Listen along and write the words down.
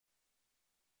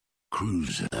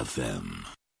Cruise FM.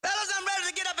 Fellas, I'm ready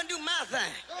to get up and do my thing.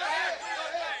 Go ahead. Go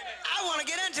ahead. I want to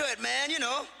get into it, man, you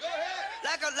know. Go ahead.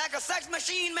 Like a sex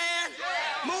machine, man. Yeah.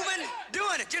 Moving,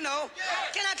 doing it, you know. Yeah.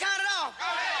 Can I count it off? Go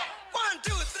ahead. 1,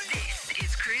 2, 3. This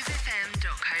is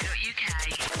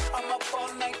cruisefm.co.uk. I'm up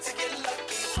all night to get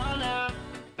lucky. Harder,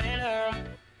 better,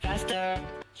 faster,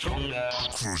 stronger.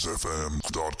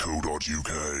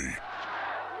 Cruisefm.co.uk.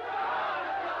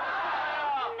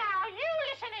 Now you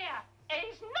listen here.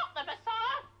 He's not the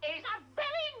Messiah. He's a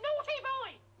very naughty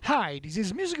boy. Hi, this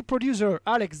is music producer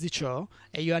Alex Dicho,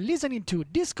 and you are listening to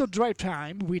Disco Drive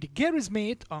Time with Gary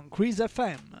Smith on Cruise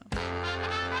FM.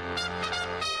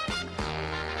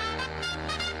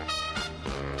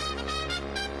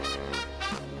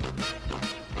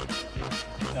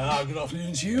 Good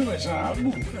afternoon to you. It's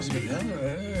that's a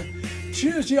bit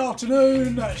Tuesday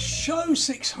afternoon, show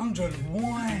 600.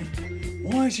 Why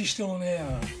is he still on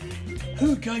air?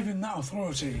 Who gave him that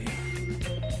authority?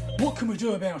 What can we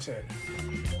do about it?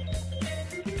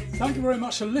 Thank you very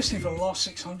much for listening for the last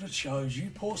 600 shows,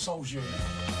 you poor souls, you.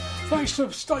 Thanks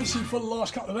to Stacey for the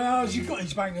last couple of hours. You've got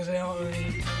his bangers out and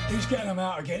he's getting them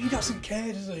out again. He doesn't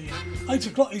care, does he? 8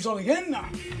 o'clock he's on again now.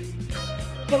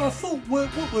 But I thought what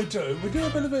we'd do a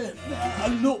bit of a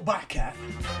look back at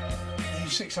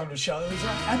these 600 shows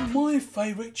and my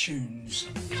favourite tunes.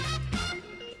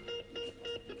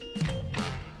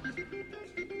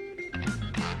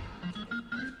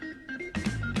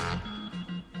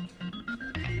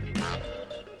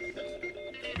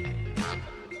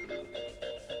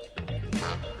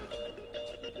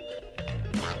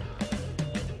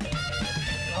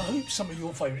 Some of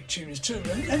your favourite tunes too,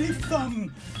 and if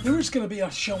there is going to be a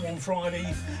show on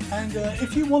Friday, and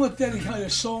if you want to dedicate a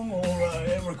song or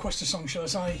request a song, shall I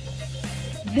say,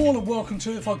 more than welcome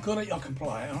to. If I've got it, I can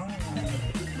play it. All right?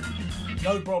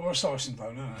 No Barbara Streisand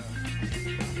though, no.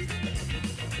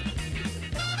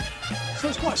 So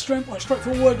it's quite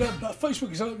straightforward. But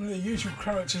Facebook is open. The usual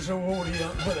characters are already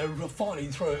they're fighting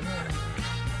through it.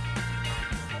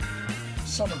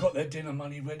 Some have got their dinner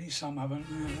money ready, some haven't.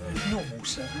 It's normal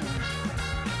set.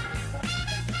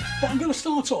 But I'm going to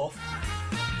start off,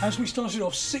 as we started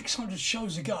off 600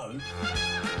 shows ago,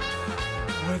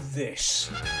 with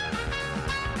this.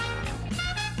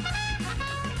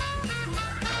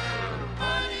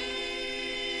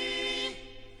 Honey,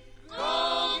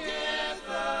 go get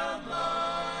the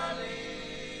money.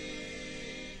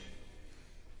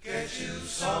 Get you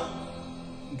some.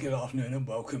 Good afternoon and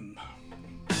welcome.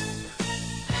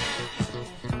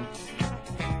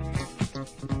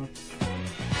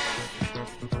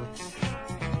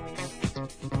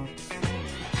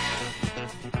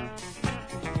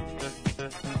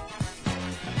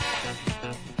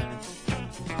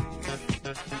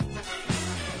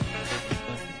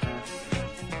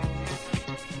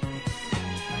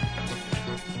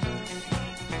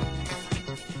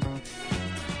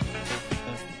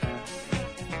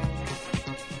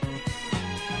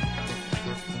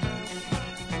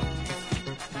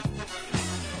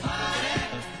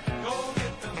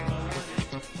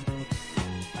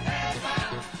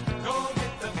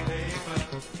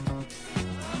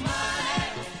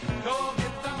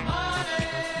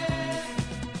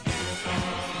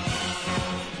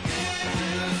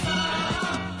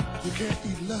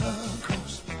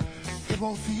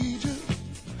 Won't feed you,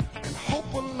 and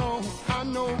hope alone, I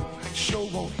know, sure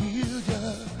won't heal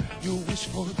ya. You wish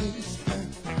for this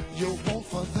and you want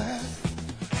for that.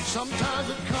 Sometimes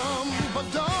it comes, but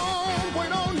don't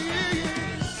wait on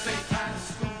it. Say high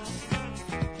school.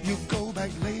 You go back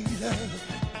later.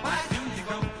 Why do you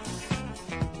go?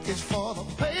 It's for the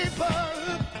paper.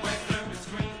 Where blue is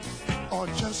green. Or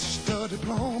just a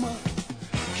diploma.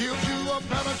 Gives you a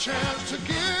better chance to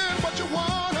get what you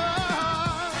want.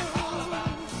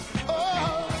 It's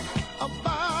all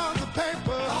about the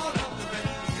paper.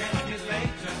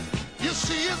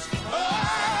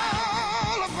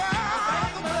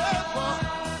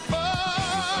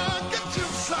 Get you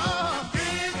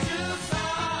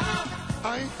some. I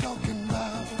ain't talking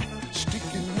about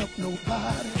sticking up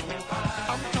nobody.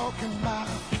 I'm talking about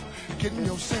getting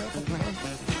yourself a plan.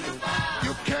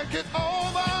 You can't get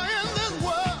over in this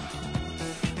world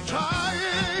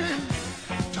trying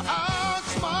to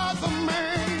outsmart the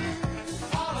man.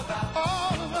 All about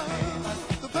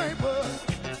the paper.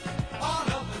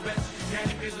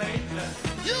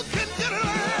 You can get it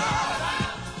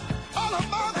all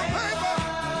about the paper.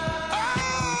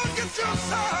 Oh, get you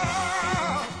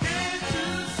some.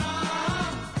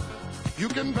 You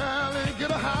can barely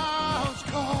get a house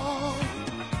call,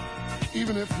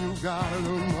 even if you got a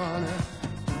little money.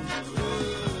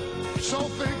 So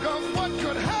think of what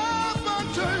could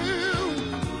happen to you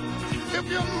if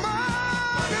your mind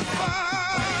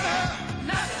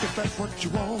that's what you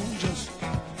want, just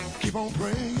keep on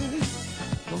praying.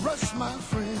 The rest, my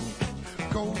friend,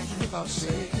 goes without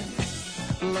saying.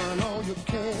 Learn all you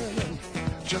can and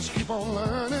just keep on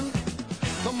learning.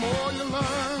 The more you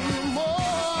learn, the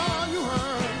more you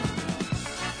earn.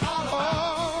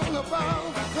 All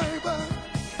about the paper.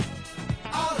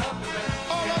 All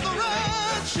of the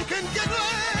rest you can get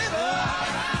later.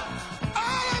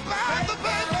 All about the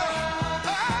paper.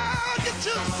 I'll get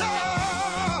you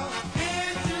some.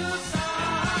 Get you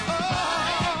some.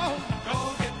 Oh, Go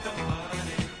get the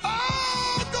money. oh,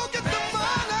 go get the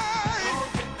money. Go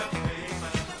get the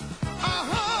paper.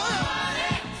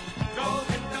 Uh-huh. Go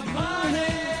get the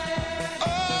money.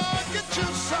 Oh, get you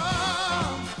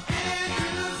some. Get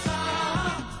you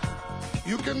some.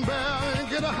 You can barely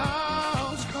get a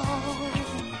house call,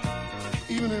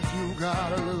 even if you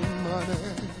got a little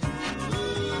money.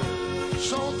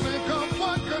 So think of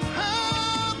what could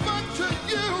happen to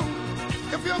you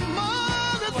if your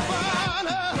money's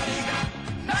funny.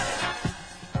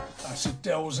 That's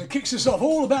Adele's. It kicks us off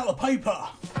all about the paper.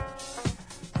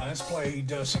 And that's played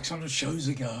 600 shows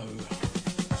ago.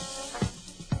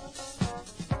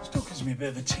 Still gives me a bit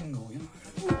of a tingle, you know.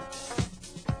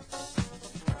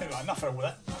 Anyway, enough of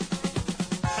that.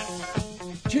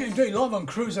 GMD live on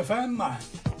Cruise FM.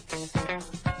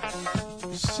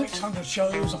 600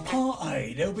 shows, a part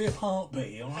A. There'll be a part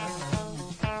B, alright?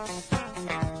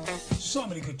 So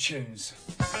many good tunes.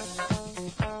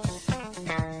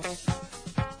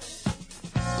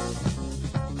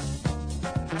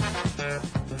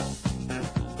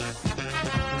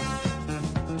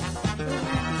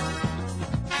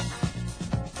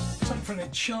 Taken from the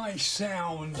Chai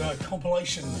Sound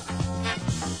compilation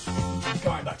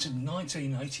going back to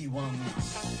 1981.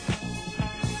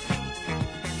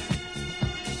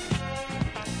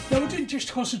 No, we didn't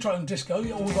just concentrate on disco,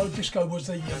 although disco was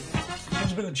the there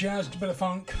was a bit of jazz, a bit of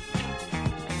funk,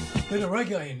 a bit of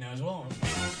reggae in there as well.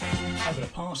 Over the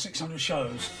past 600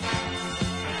 shows.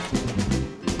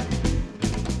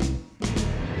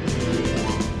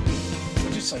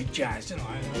 I just say jazz, didn't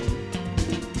I?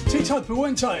 Tito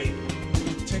Puente,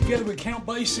 together with Count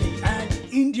Basie and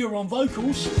India on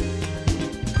vocals.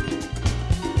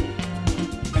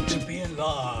 And To Be in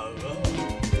Love.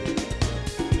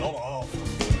 Not off.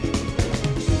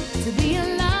 To be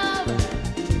in love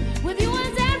with you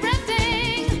is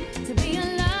everything. To be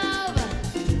in love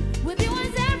with you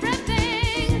is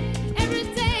everything. Every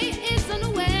day is on the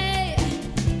way.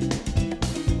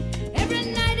 Every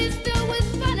night is filled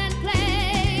with fun and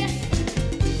play.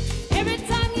 Every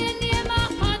time you're near, my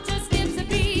heart just skips a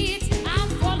beat. I'm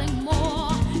falling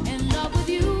more in love with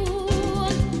you.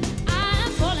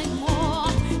 I'm falling more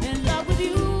in love with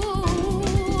you.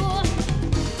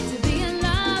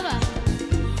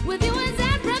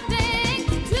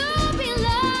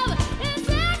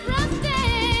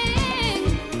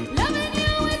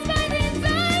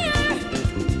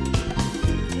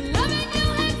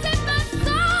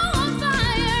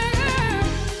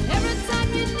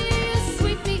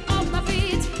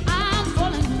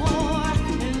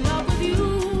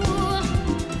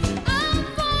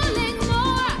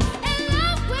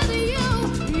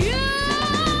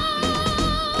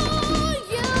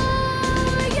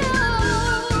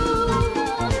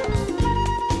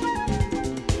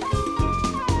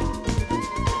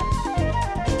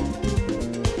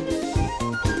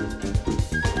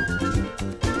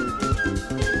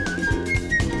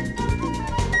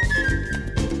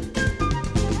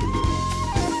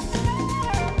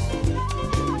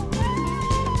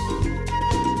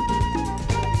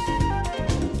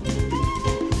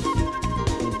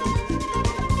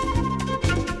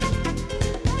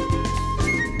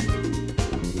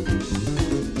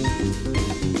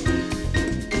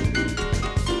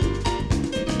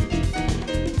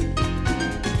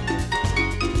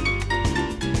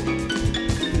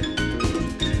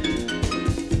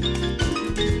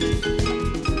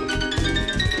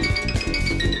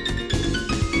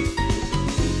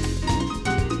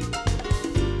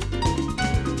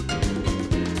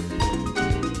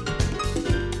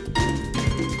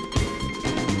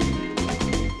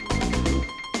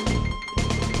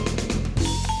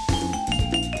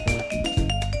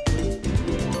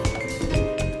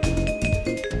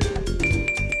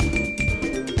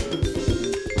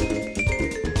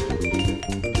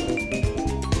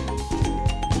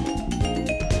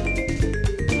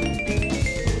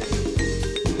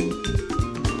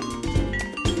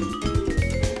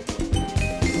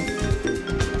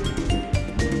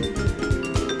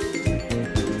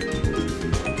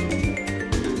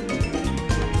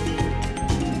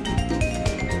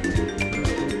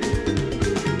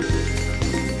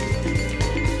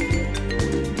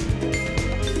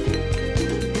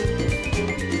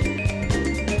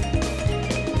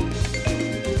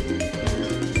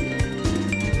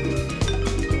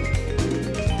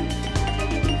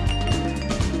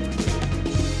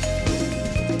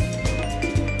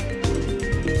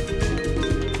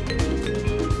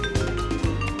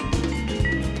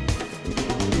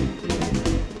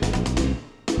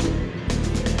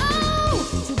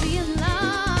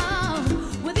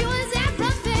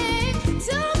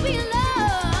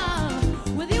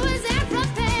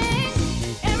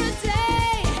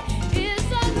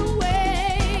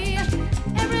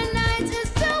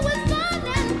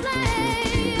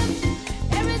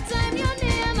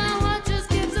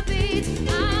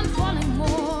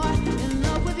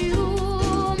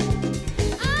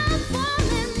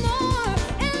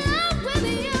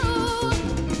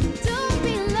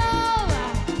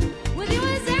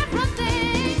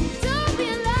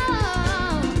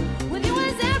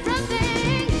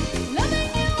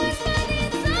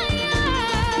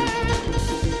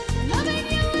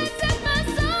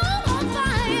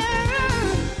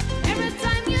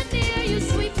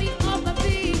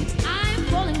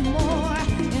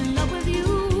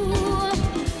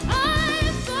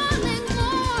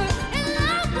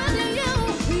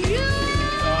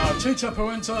 Rita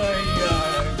Parente,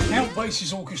 Count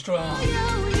Basie's Orchestra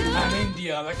and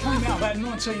India. That came out about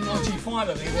 1995,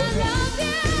 I think, wasn't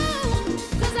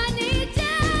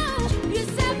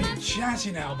it?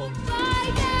 Jazzing album.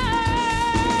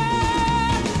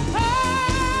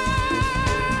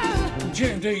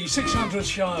 GMD, 600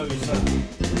 shows.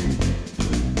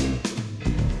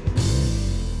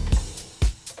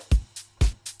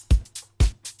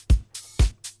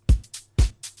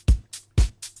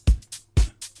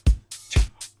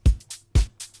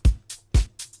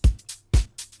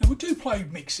 Now we do play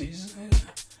mixes,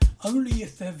 only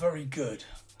if they're very good.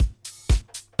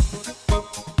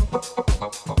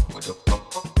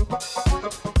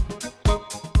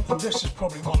 And this is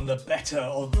probably one of the better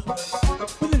of them.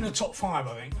 Within the top 5,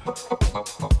 I think.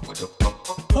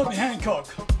 Herbie Hancock,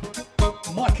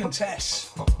 Mike and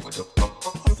Tess. I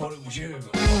thought it was you.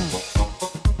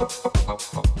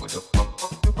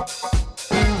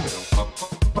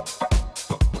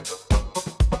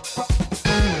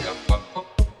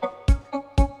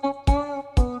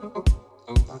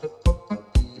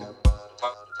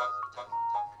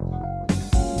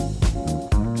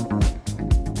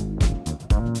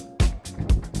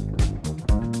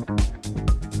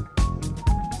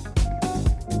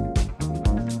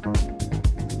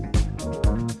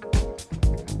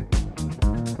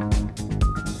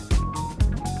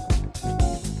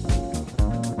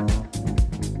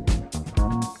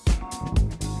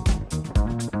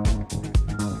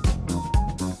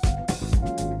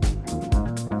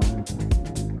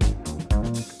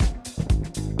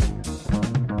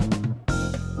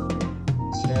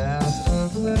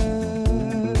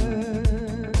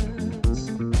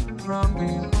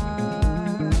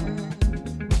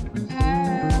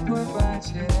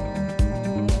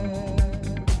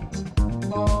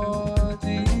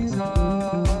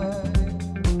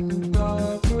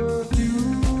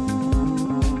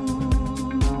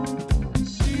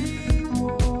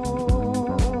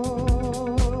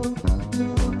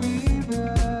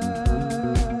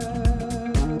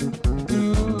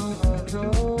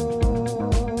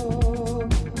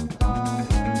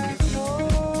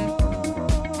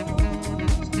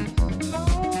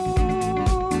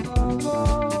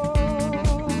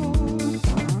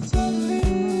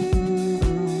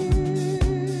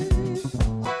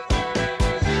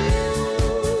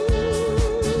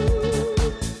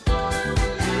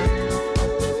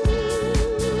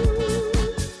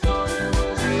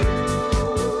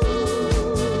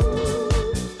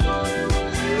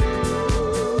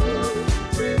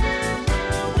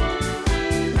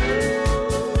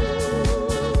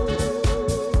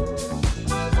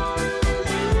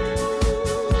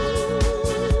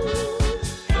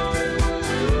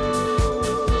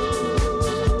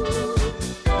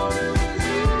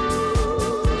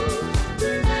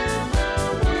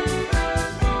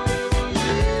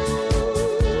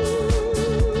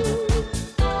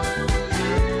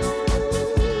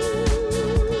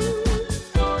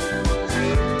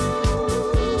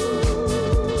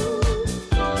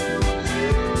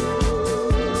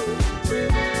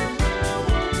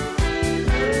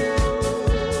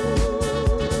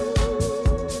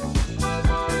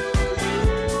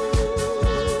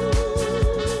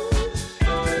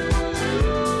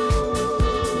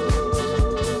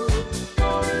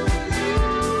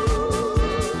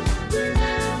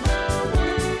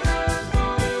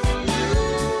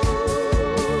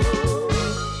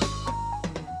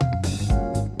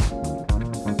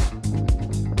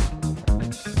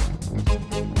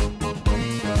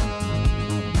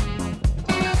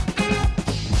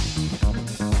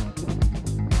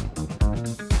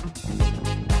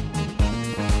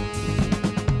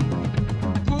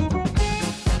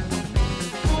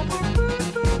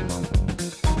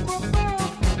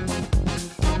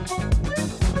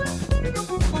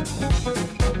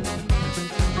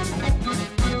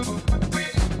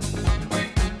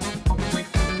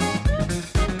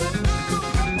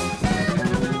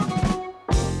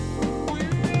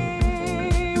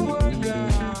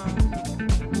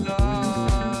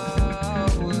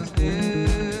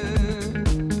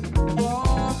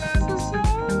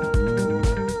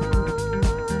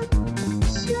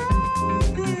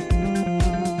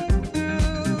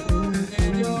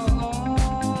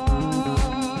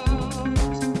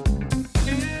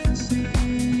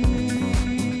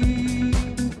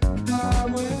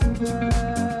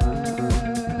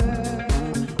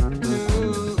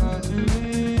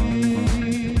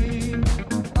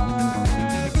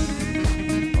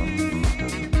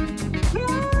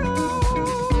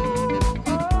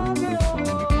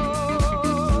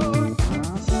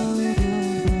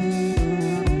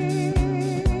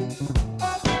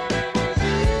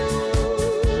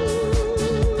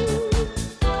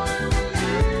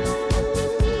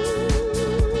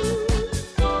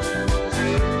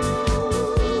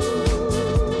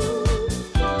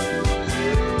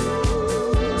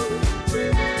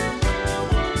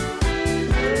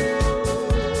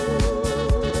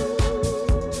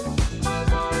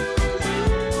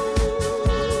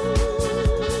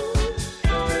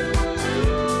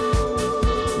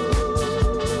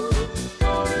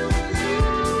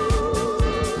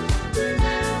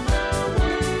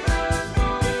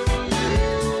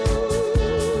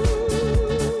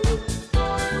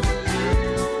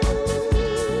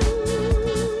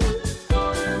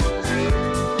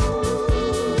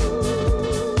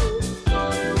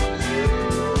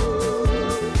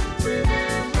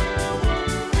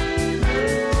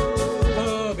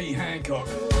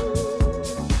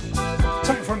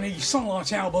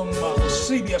 Sunlight album,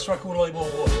 CBS record label,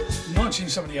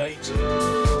 1978,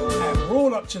 and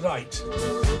Brought Up to Date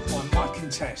by Mike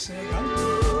and Tess. There you go.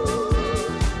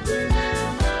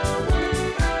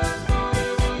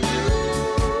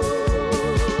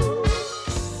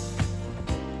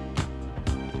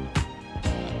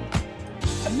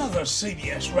 Another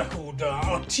CBS record,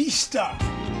 Artista.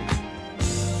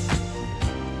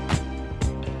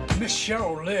 Miss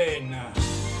Cheryl Lynn.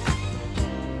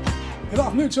 Good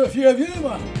afternoon to a few of you.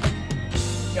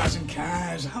 Gaz and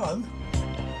Kaz, hello.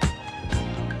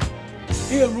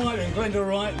 Ian Wright and Glenda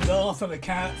Wright and Arthur the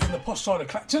Cat from the posh side of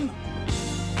Clacton.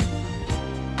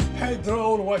 Pedro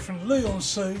all the way from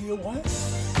Leigh-on-Sea, your way.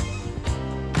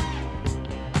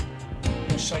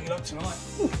 We'll shake it up tonight.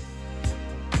 Ooh.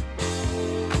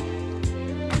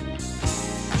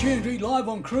 GMD live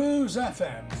on Cruise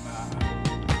FM.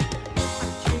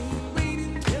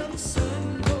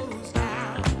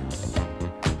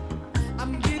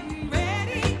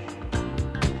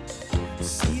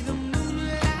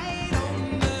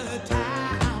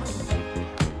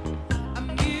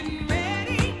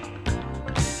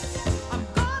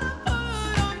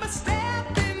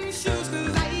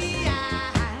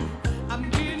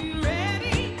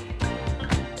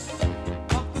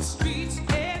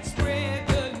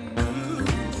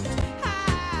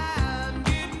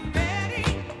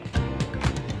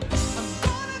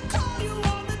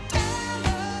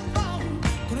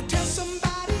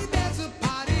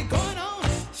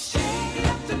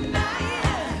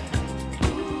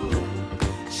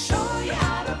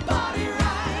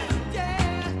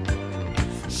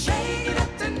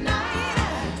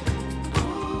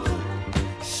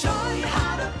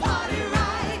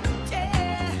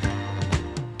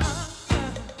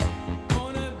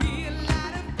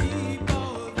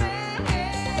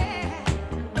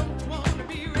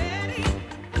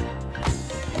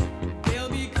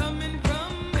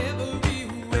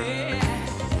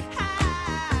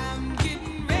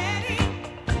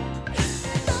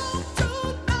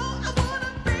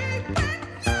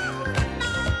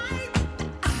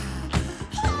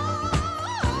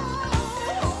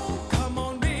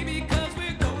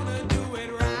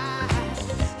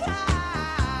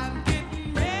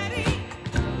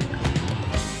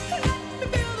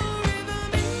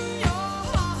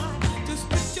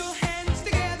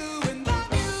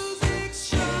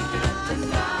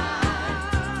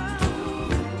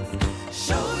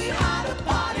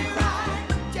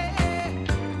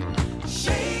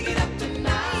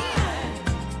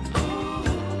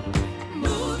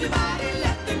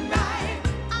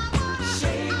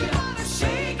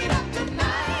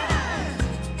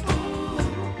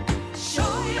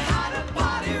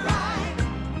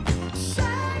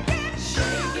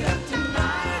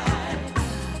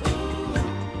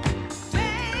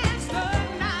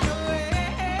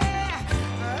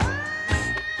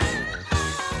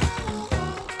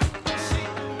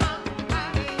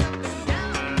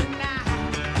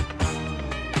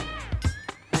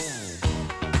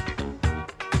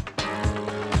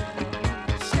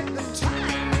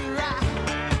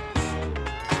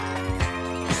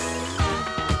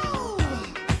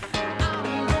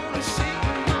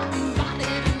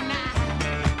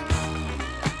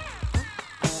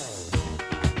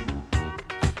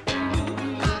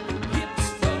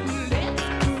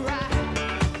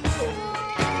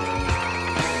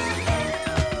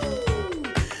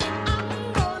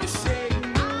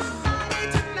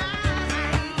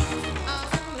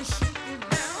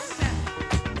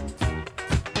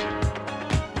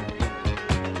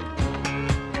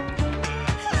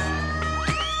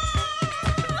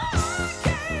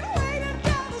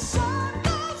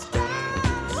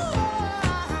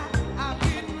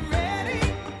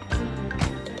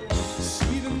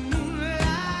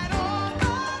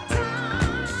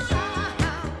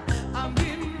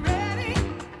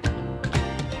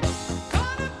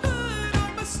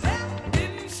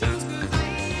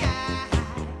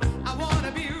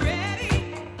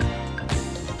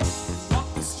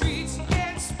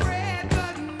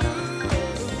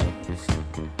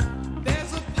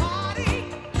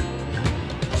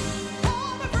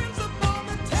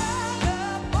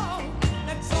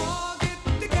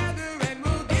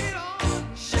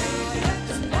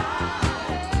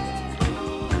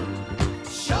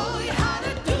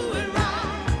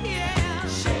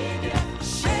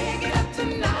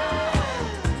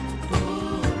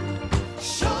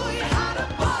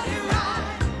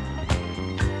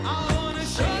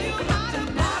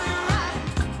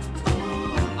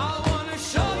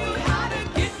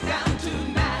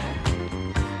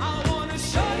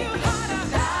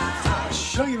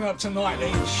 Up tonight,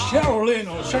 Cheryl Lynn,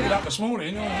 or shake it up this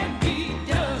morning.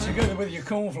 Together with your your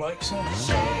cornflakes. Cows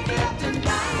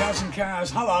and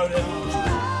cows, hello there.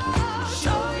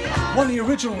 One of the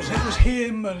originals, it was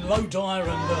him and Low Dyer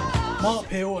and Mark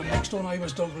Hill and Next Door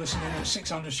Neighbour's dog listening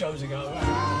 600 shows ago.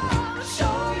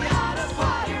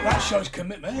 That shows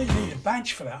commitment. You need a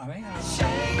badge for that, I think.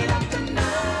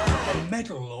 A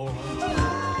medal or a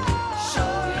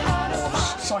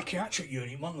psychiatric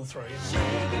unit, one of the three.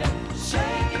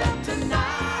 Shake it up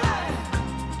tonight.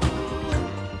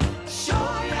 Show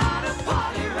you how to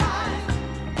party right.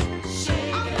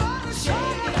 Shake it up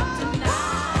tonight.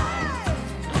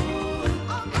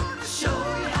 Show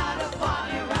you how to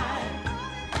party right.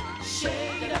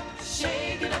 Shake it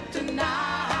up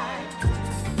tonight.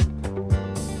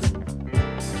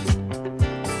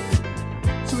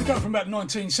 So we go from about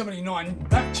 1979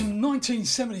 back to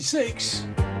 1976.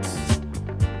 And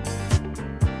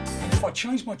if I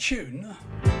change my tune,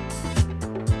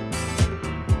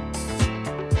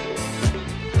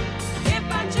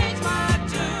 If I change my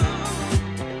tune,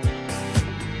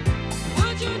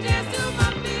 would you dance to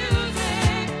my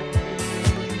music?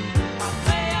 I'll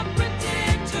play a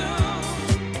pretty tune.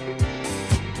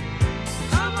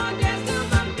 Come on, dance to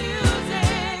my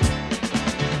music.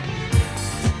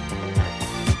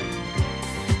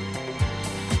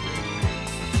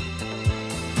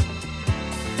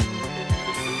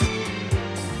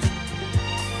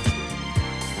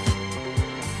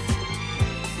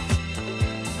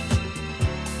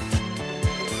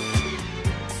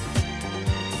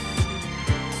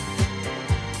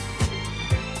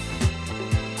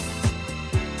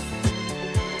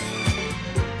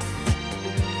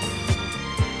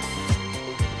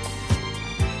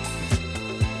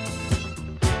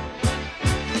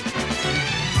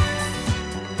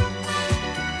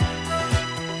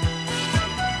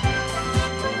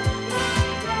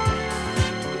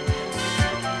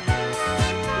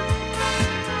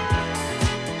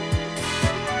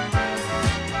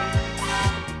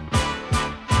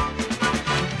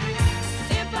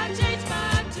 If I change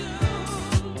my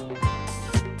tune,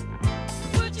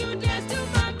 would you dance to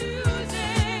my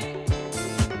music?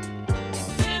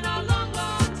 It's been a long,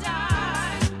 long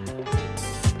time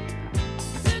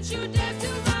since you danced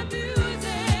to my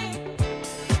music.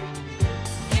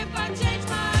 If I change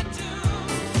my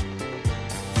tune,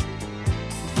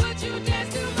 would you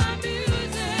dance to my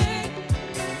music?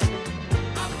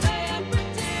 I'll play a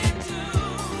pretend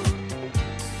tune.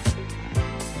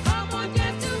 Come on,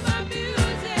 dance to my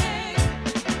music.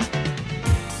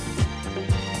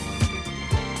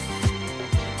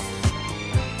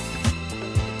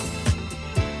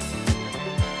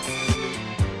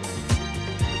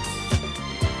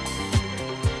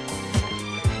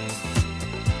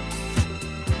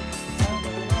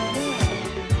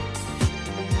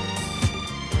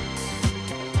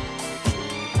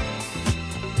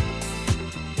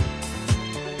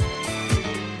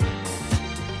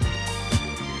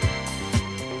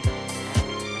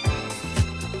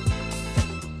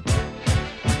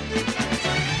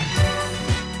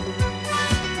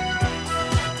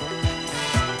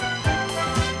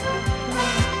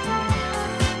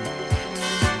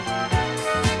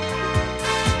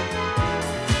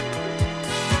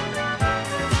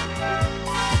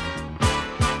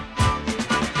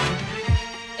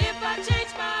 If I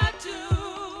change my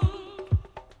tune,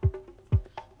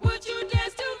 would you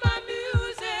dance to my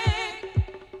music?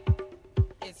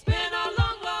 It's been a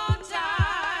long, long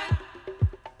time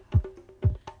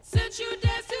since you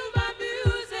danced to my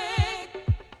music.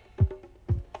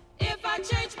 If I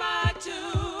change my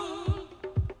tune,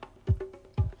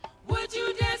 would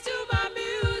you dance to my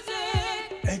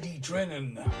music? Eddie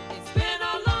Drennan. It's been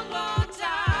a long, long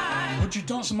time Would you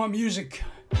dance to my music?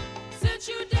 since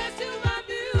you danced to my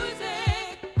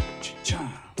music.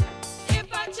 Cha-cha.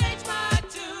 If I change my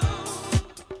tune,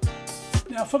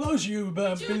 Now, for those of you who've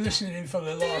been listening in for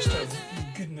the last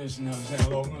goodness knows how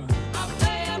long, I'll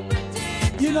play a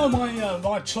pretend you know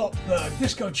my top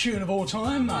disco tune of all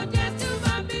time. dance to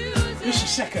my music. This is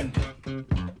second.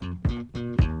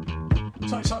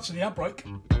 Takes up to the outbreak.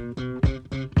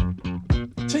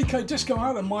 TK Disco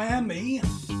out of Miami.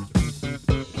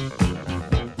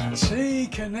 T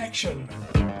Connection.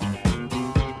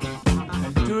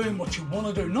 And doing what you want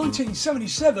to do.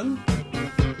 1977.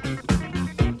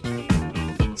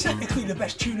 Technically the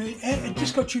best tune,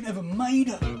 disco tune ever made.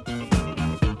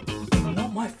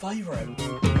 Not my favourite.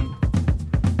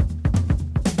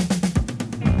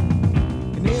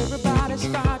 And everybody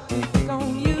start to pick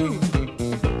on you.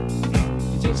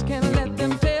 You just can't let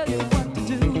them tell you what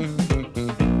to do.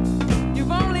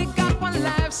 You've only got one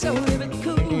life, so live it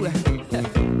cool.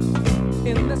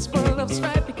 In this world of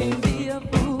strife, you can't be a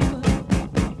fool.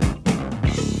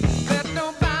 Let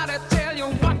nobody tell you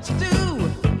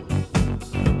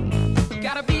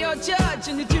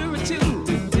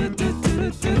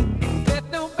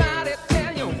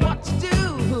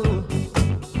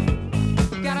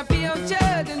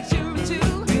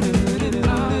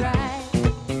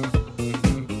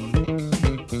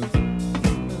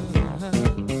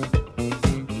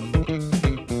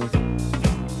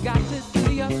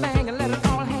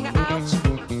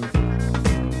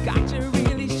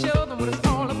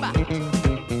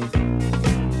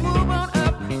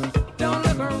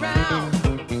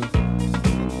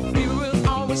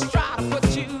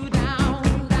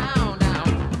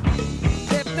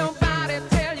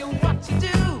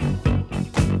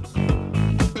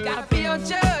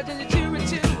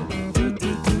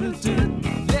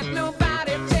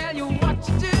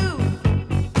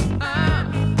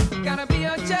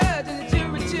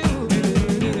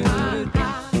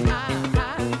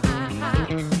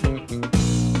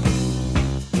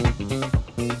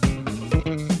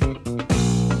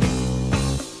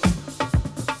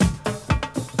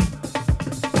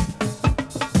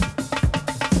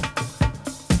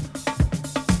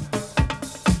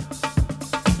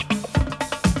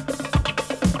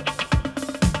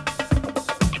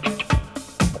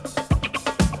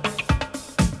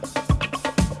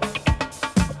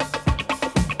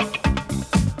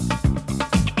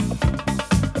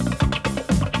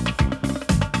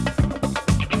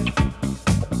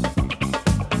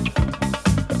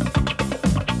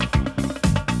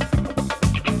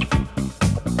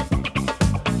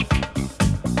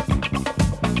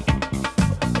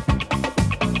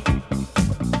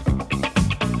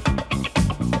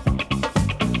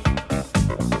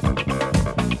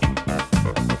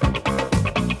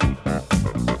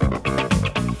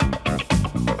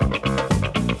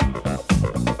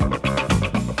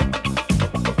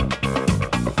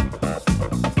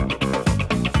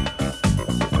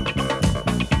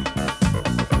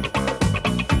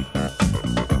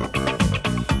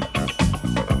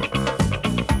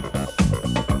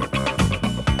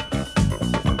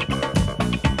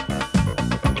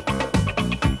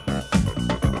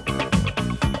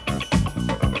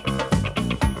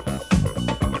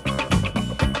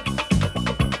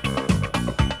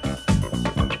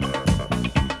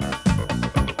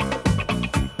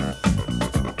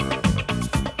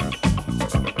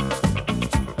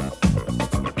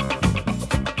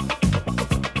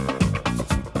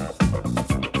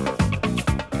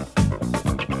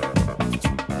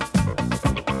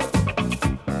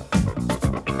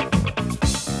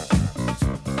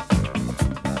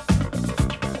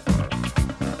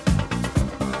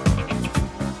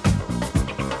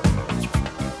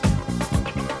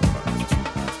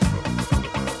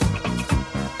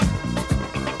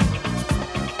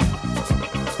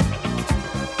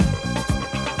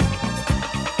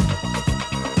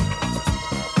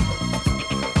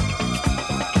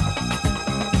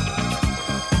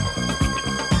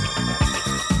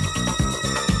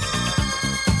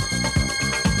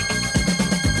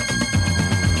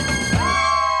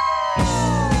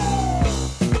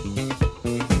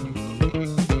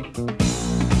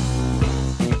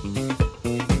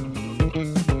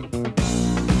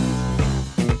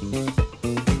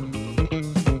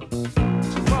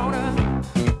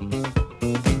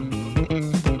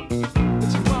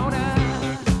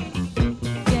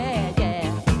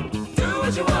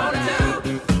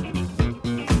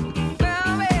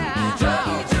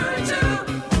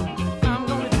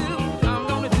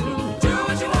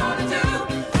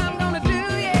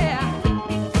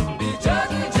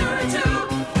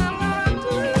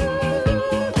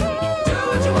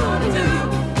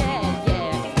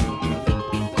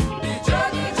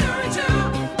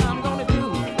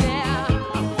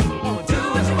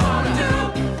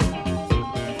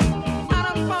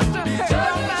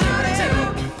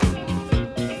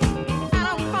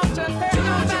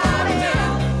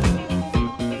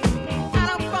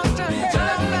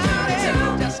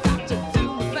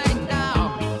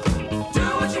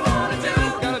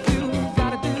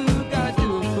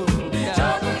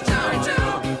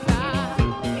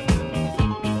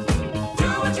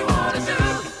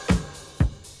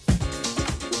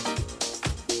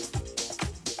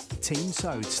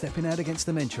Sode Stepping Out Against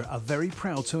Dementia are very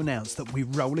proud to announce that we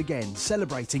roll again,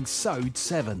 celebrating Sode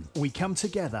 7. We come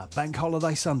together Bank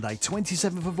Holiday Sunday,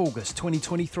 27th of August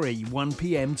 2023,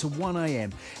 1pm to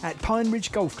 1am at Pine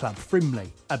Ridge Golf Club,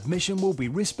 Frimley. Admission will be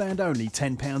wristband only,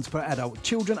 £10 per adult.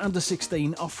 Children under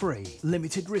 16 are free.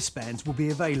 Limited wristbands will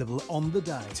be available on the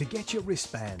day. To get your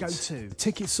wristbands, go to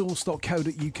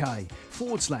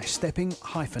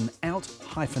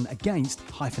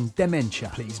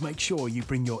ticketsource.co.uk/stepping-out-against-dementia. Please make sure you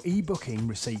bring your e-booking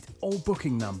receipt or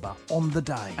booking number on the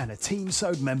day, and a Team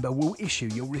Sode member will issue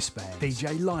your wristband.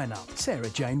 DJ lineup: Sarah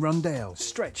Jane Rundell,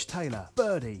 Stretch Taylor,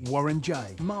 Birdie, Warren J,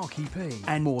 Marky P,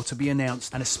 and more to be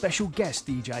announced, and a special guest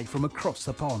DJ from across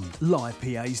the pond. Live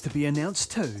PAs to be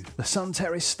announced too. The Sun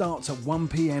Terrace starts at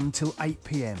 1pm till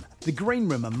 8pm. The Green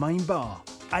Room and Main Bar,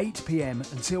 8pm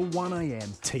until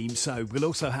 1am. Team Sode will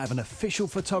also have an official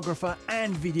photographer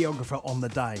and videographer on the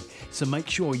day, so make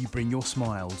sure you bring your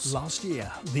smiles. Last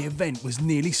year, the event was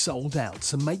nearly sold out,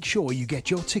 so make sure you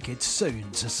get your tickets soon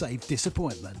to save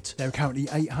disappointment. There are currently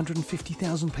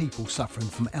 850,000 people suffering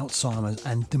from Alzheimer's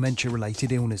and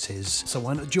dementia-related illnesses, so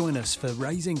why not join us for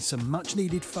raising some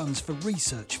much-needed funds for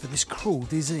research for this cruel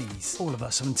disease. All of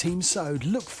us on Team Sode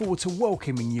look forward to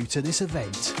welcoming you to this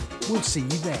event. We'll see you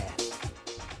there.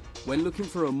 When looking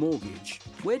for a mortgage,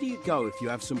 where do you go if you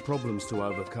have some problems to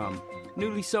overcome?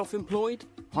 Newly self-employed?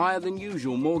 Higher than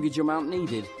usual mortgage amount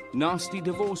needed? Nasty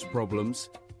divorce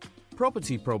problems?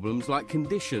 Property problems like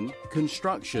condition,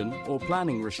 construction or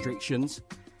planning restrictions?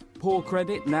 Poor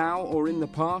credit now or in the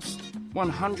past?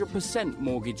 100%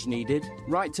 mortgage needed?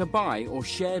 Right to buy or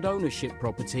shared ownership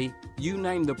property? You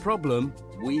name the problem,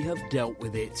 we have dealt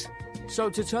with it. So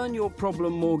to turn your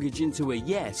problem mortgage into a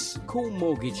yes, call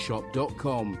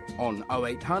mortgageshop.com on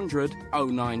 0800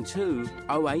 092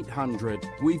 0800.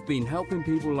 We've been helping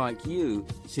people like you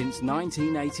since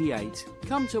 1988.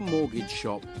 Come to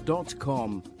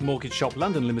mortgageshop.com. Mortgage Shop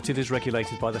London Limited is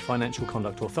regulated by the Financial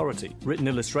Conduct Authority. Written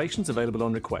illustrations available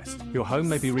on request. Your home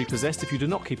may be repossessed if you do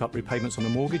not keep up repayments on a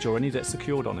mortgage or any debt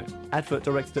secured on it. Advert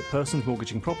directed at persons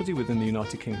mortgaging property within the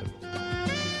United Kingdom.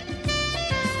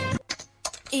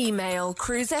 Email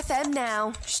Cruise FM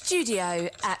now,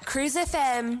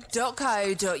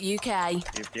 studio@cruisefm.co.uk.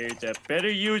 If there's a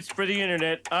better use for the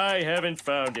internet, I haven't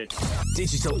found it.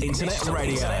 Digital Internet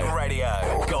Radio.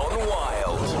 Gone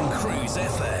wild. On Cruise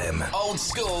FM. Old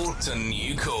school to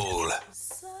new cool.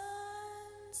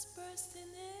 Sun's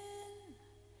bursting in.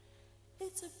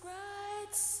 It's a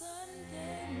bright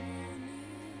Sunday morning.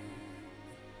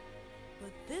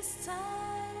 But this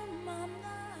time I'm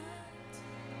not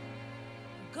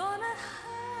gonna hide.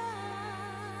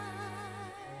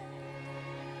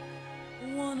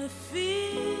 Wanna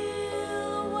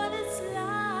feel what it's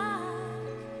like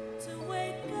to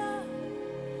wake up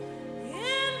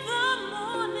in the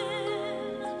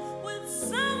morning with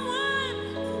someone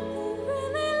who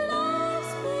really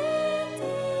loves me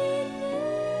deep.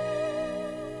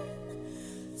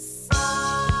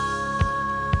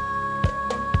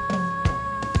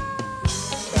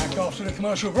 Back after the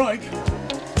commercial break.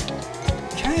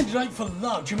 Candidate for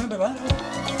Love, do you remember that?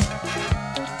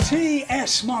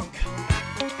 T.S. Monk.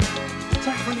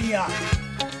 Take from the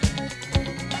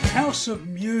House of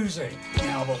Music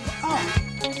album.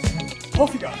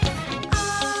 Off you go.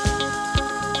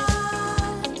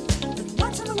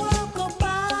 Watching the world go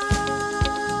by,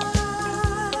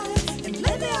 and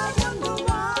maybe I wonder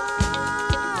why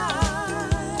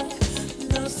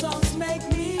love songs make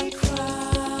me cry.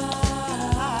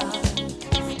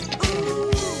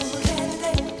 Ooh,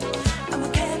 I'm a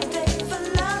candidate for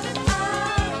love.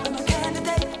 I'm a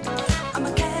candidate for love. I'm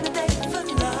a candidate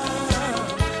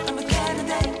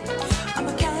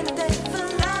for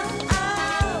love.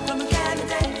 I'm a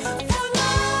candidate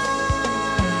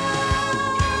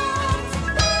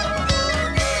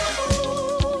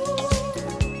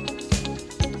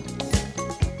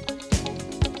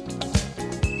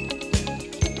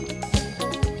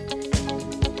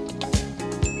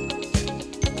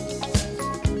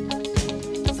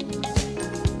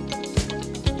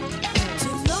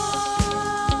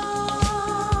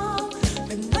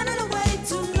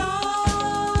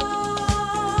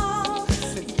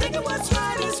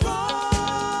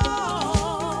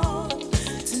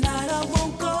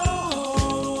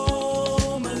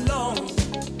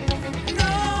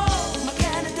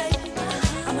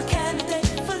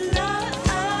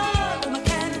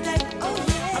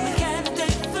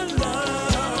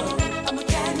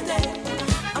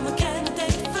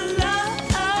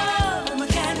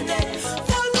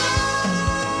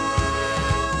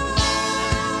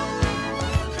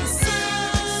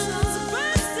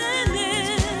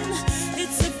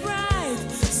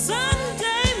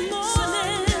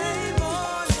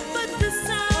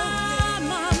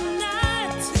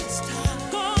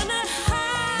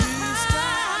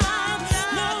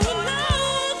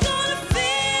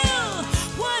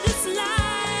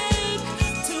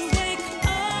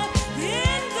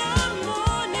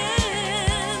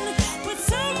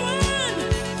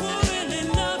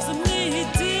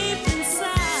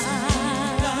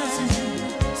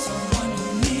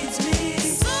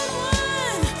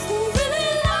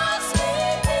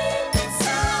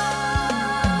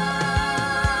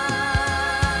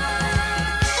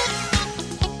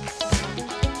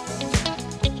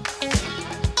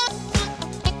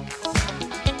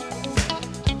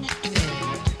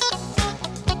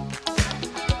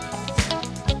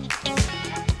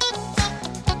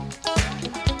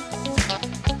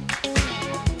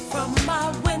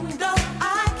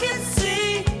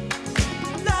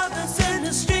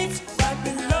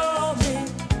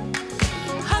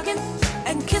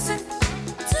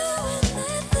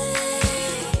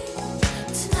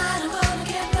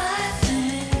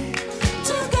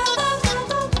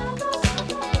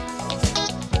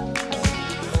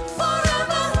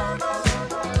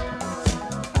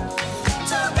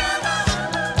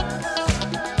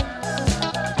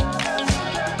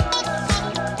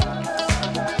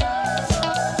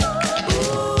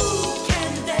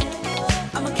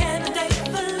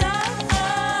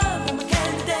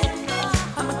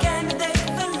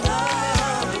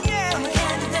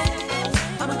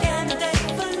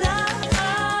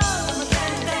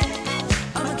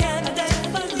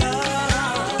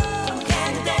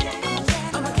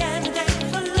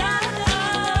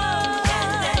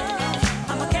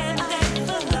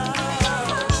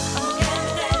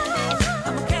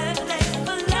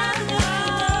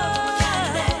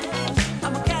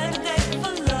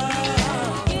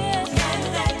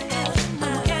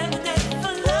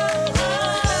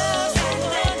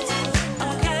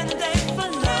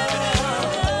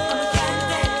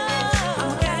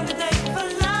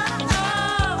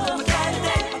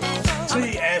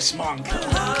Yes Monk. The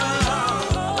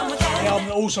album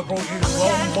that also brought you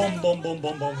Bomb Bomb Bomb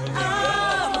Bomb Bomb.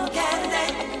 I'm a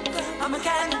candidate. I'm a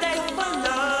candidate for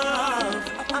love.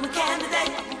 I'm a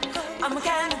candidate. I'm a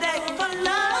candidate for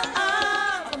love.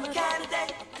 I'm a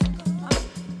candidate.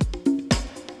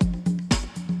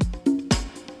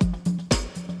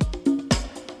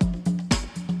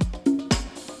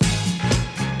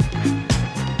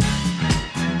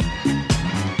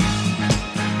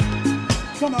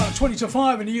 Come on, 20 to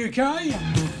 5 in the UK.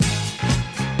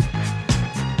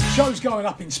 Show's going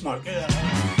up in smoke. Yeah.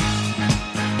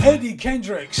 Eddie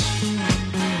Kendricks.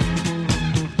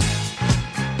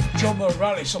 John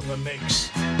Morales on the mix.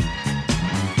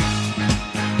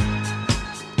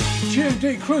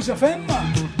 GMD Cruise FM.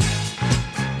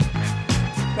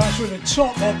 Going through the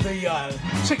top of the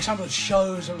 600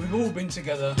 shows that we've all been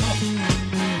together.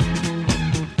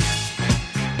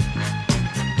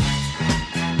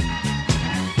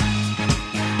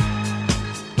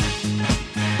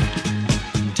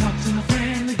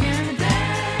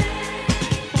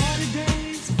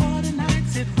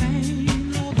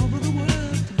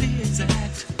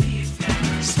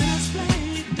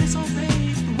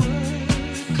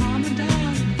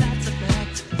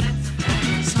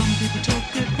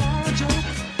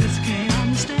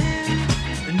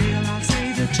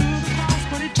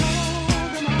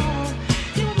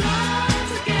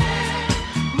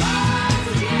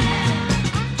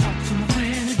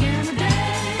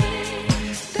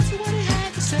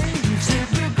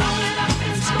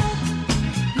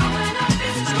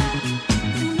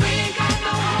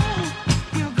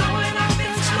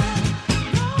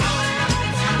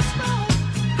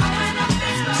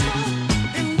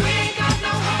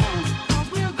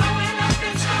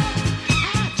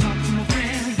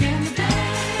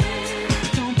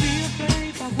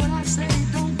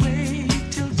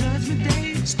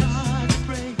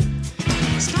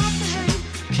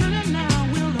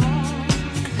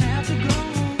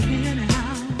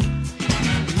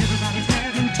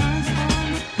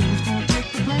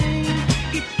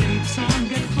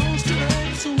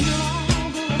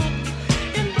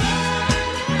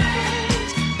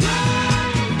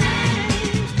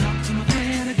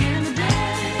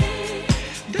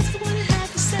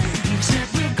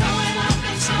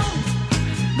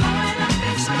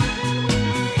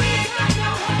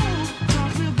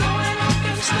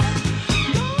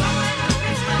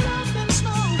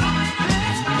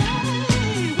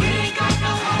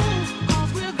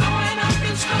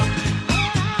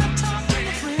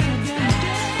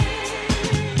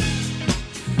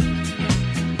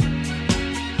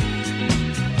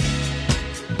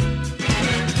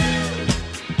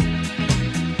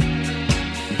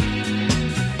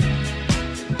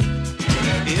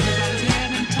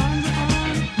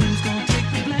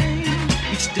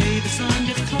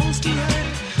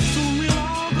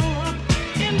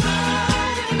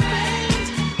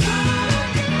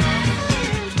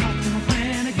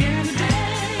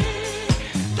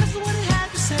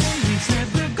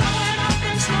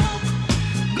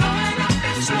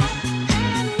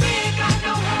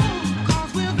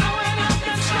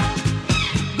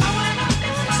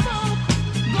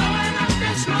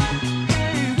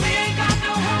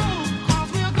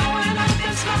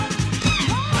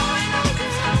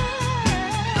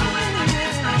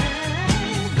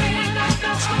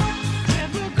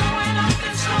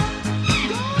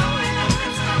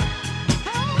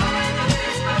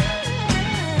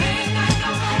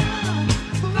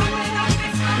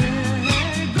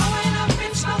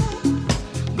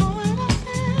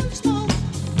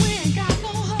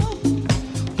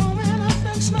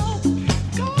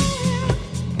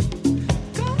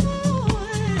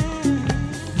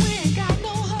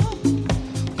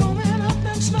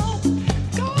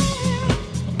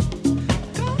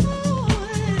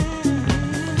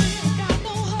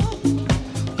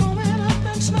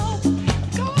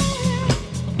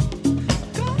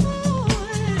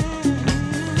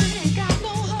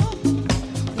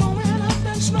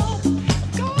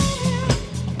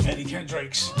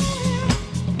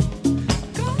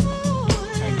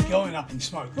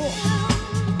 Smoke.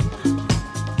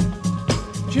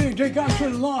 GMD going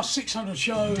through the last 600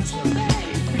 shows,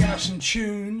 picking out some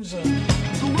tunes. And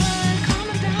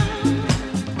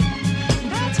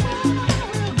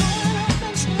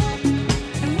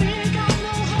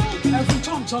from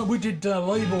time to time we did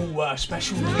label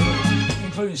specials,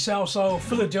 including South Soul,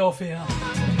 Philadelphia,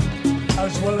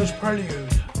 as well as Prelude.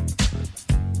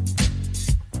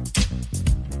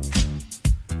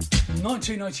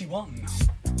 1981.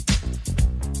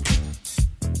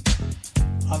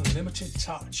 Unlimited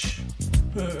Touch.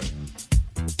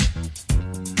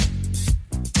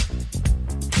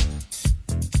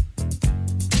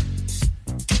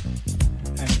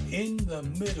 the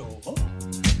middle. Oh.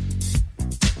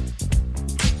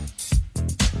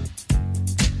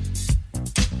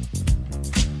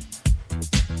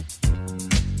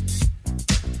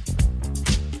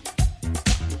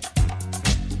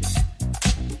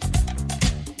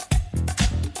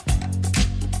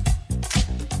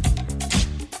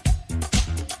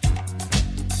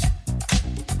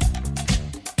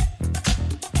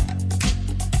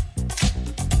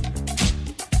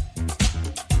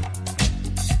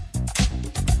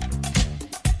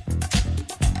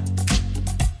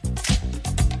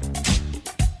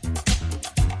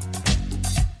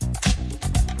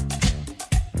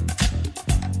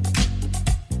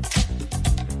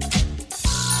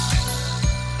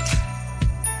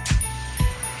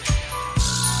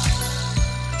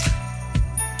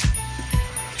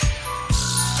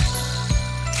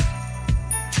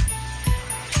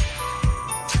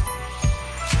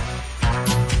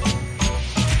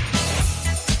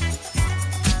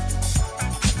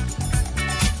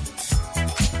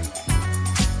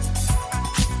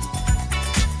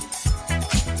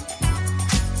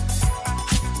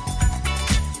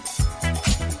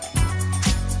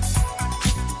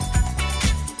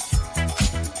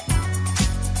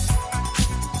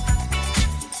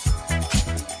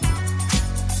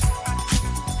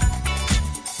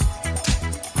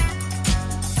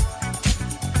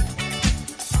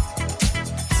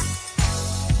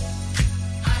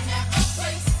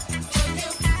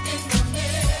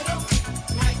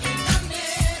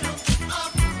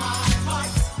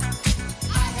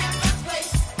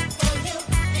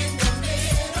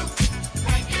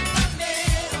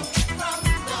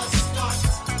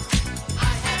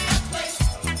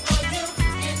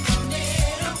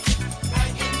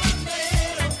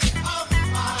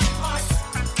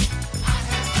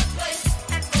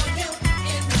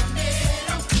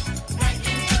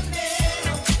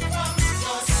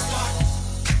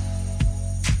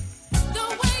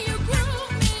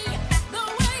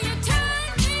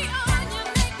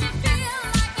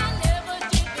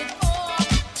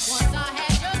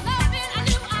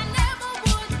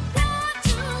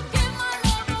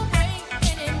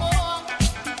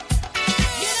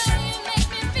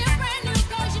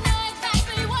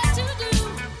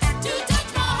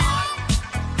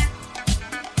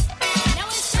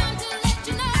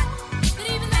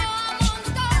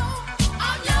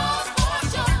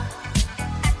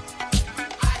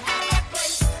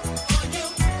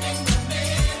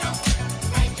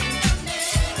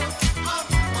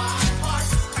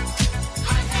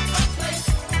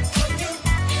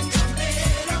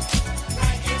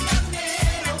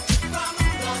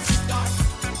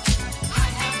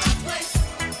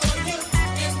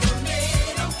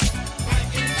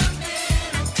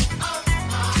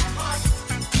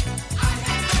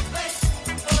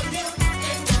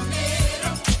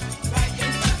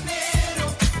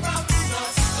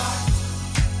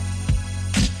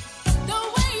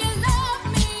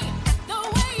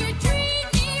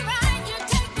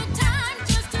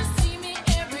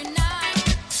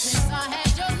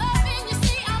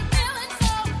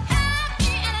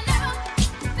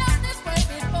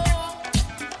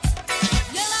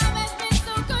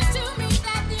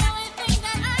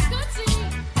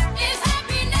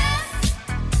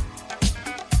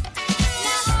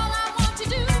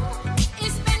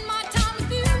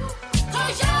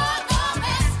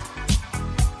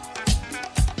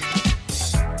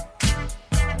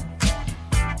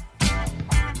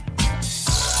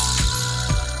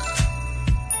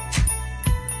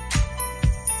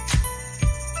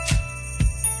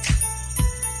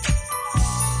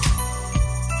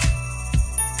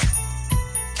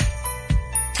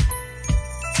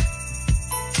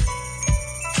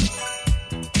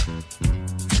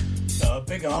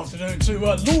 Big afternoon to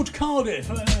Lord Cardiff.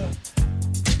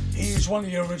 He is one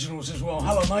of the originals as well.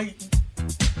 Hello, mate.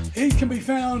 He can be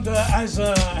found as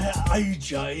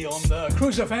AJ on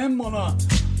Cruise FM on a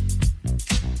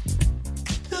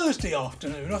Thursday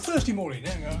afternoon, or Thursday morning.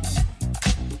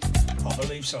 I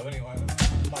believe so, anyway.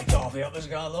 Make half the others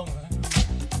go along.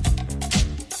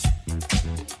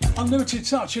 Unlimited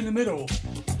Touch in the middle.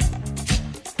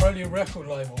 Brilliant record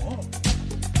label. Oh.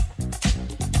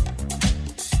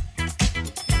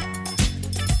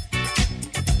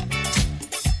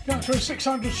 Going through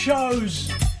 600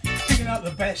 shows, picking out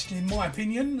the best in my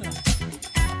opinion.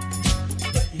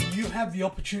 But you have the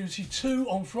opportunity to,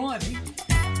 on Friday,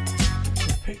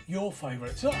 to pick your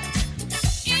favourites up.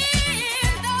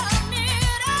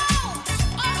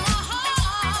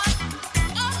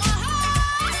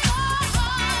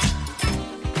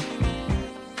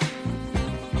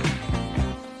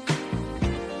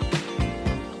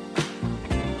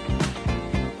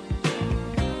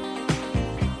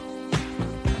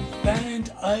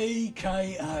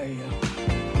 AKA.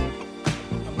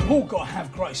 And we've all got to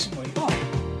have grace, haven't we?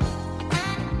 Oh.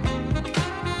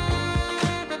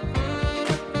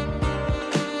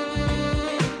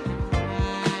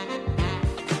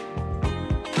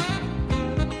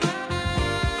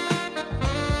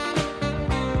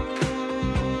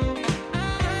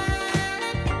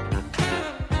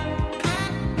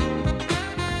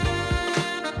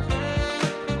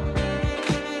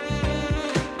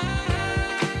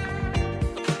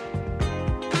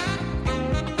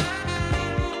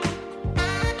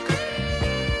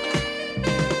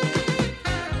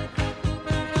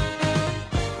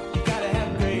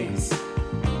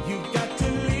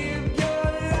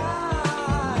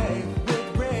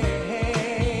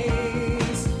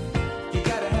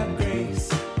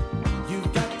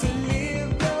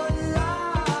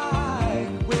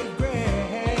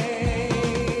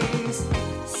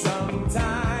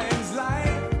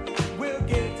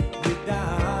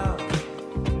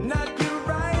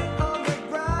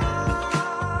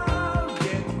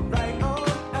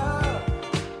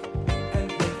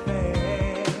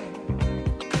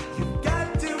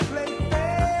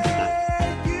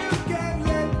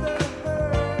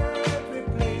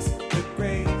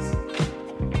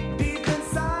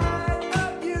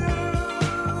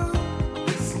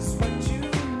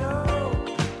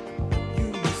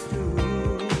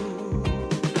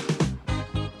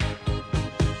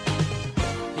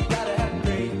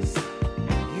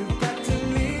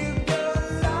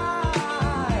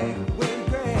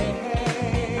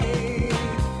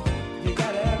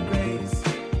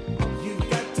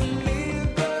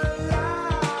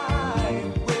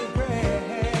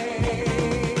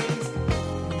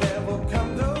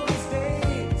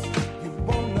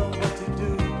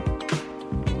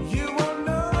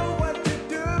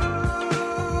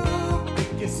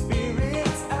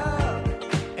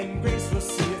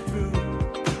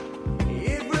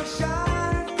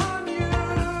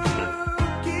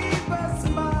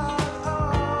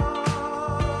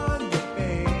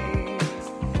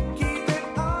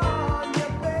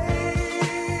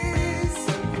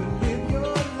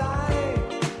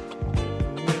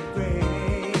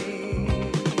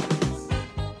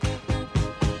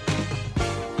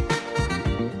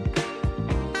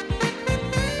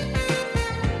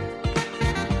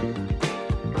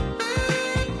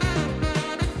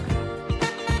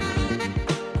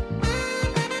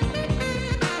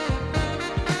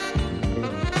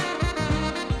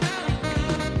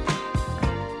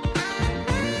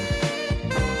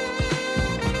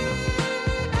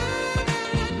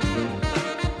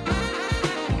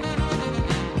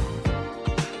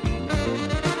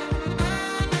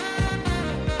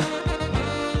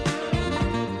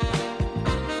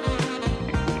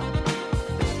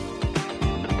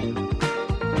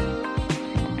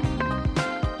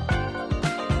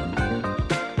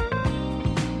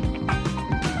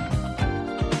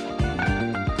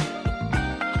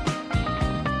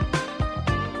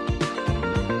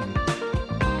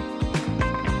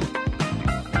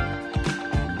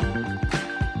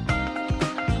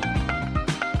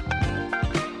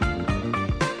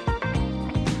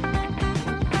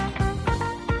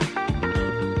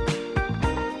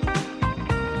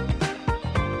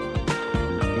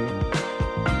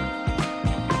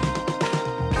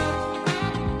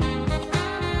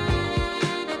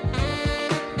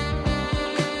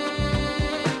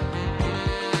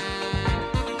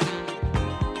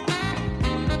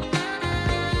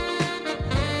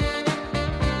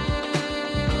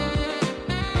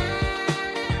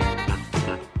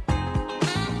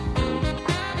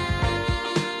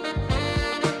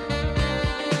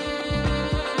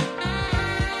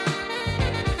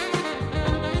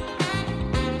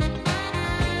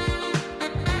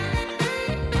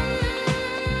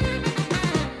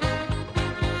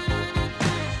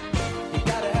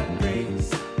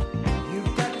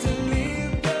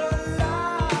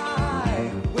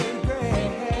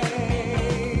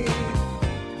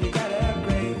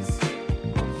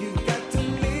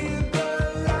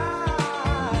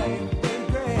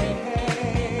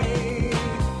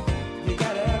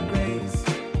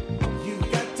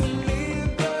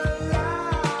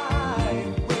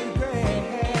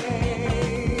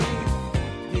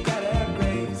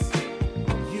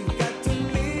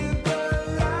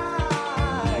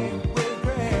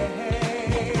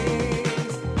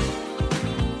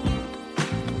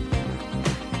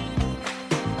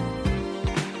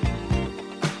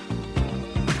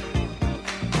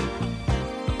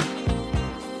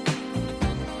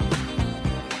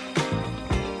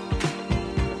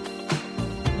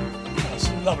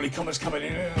 Lovely comments coming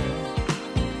in.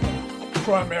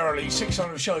 Primarily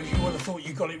 600 shows, you would have thought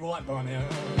you got it right by now.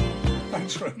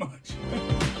 Thanks very much.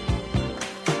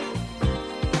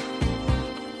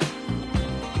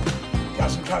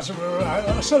 Gaz and Kaz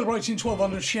are celebrating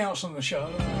 1,200 shouts on the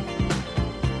show.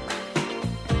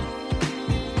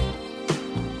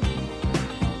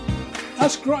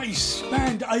 That's Grace,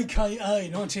 band AKA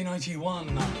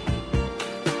 1981.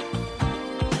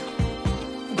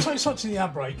 And take such to the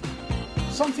ad break.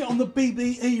 Something on the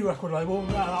BBE record label.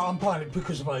 I'm playing it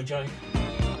because of AJ.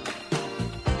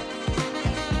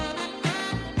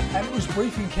 And it was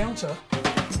Brief Encounter.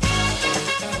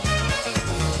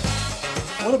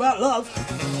 What about love?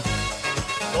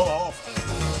 Love.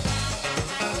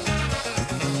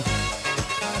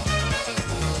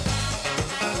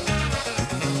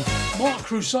 Mark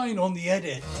Hussain on the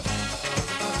edit.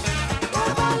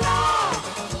 What about love?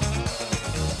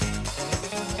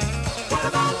 What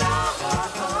about love?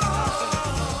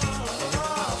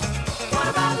 What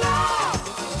about love?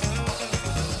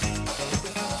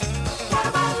 What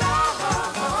about love?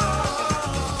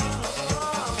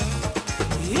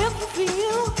 If you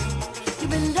feel you've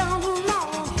been down too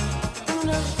long and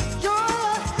there's joy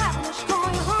or happiness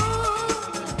going on,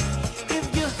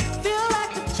 if you feel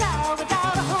like a child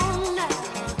without a home now,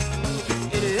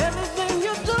 and everything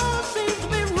you do seems to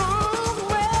be wrong,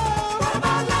 well, what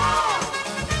about love?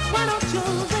 Why don't you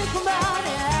think about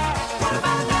it? What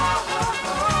about love?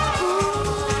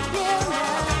 Ooh, yeah,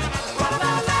 man. What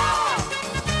about love?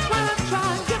 Why not try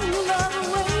giving your love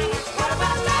away? What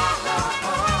about love?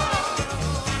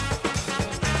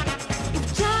 If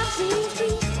time seems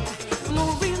deep, no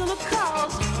reason to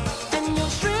cause, and your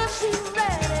strength seems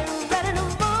ready to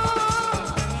fall.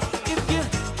 If you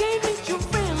can't meet your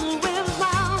friends with a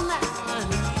smile now,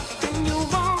 and you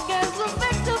walk as a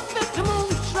victim on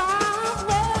the trial,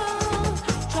 well,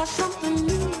 try something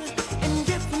new and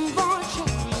different for a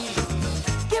change.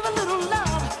 Give a little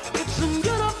love, it's a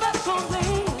universal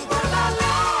thing. What about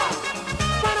love?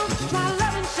 Why don't you try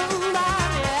loving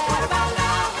somebody? What about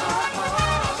love?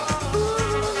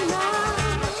 Ooh, nah.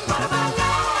 What about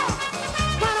love?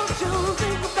 Why don't you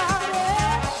think about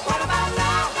it? What about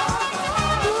love?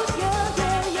 Ooh, yeah,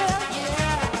 yeah, yeah,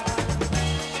 yeah.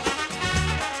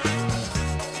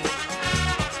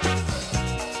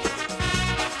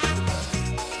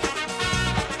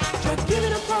 Try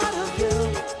giving a part of you,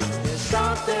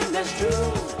 something that's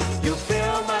true. You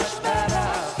feel much better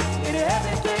in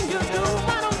everything you do.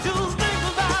 Why don't you think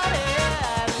about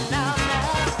it now,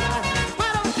 now? Why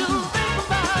don't you think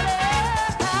about it?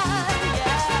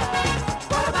 Yeah.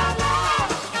 What about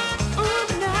love?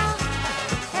 Ooh, now,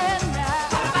 and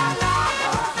now. What about love?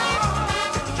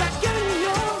 Try giving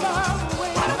your love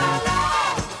away. What about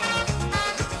love?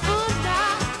 Ooh,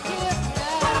 now, yeah,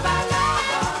 now. What about love?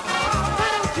 Why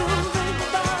don't you think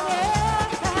about it?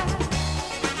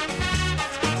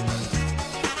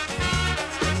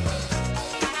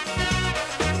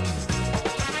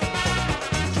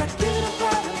 Try giving a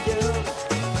part of you,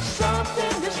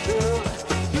 something that's true.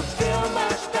 You feel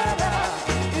much better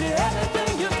in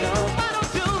everything you do. Why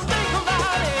don't you think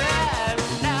about it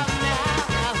now,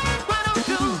 now? Why don't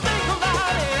you think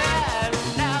about it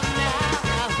now,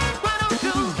 now? Why don't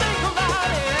you think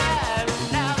about it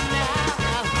now,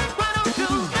 now? Why don't you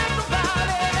think about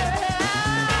it now?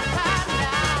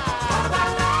 What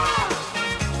about love?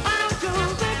 Why don't you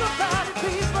think about it,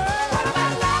 people? What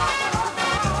about love?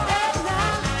 And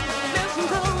now, listen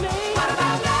to me. What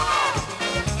about love?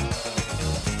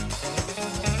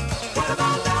 What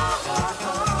about love?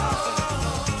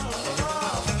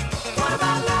 What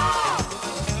about love?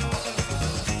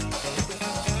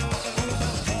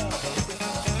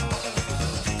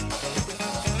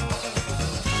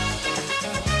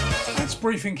 That's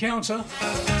Brief Encounter.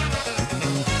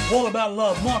 What about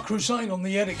love? Mark Hussain on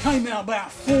the edit. Came out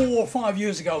about 4 or 5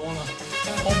 years ago on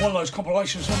one of those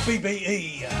compilations on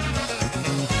BBE.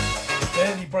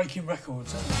 Barely Breaking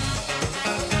Records.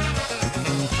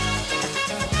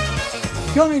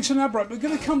 Going into an ad break, we're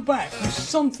going to come back with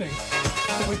something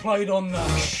that we played on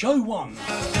Show 1.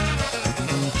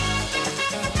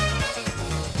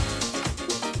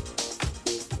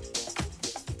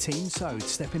 Team Sode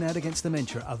stepping out against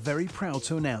dementia are very proud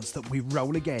to announce that we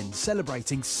roll again,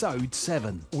 celebrating Sode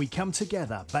 7. We come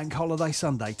together Bank Holiday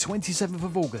Sunday, 27th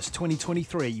of August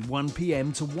 2023,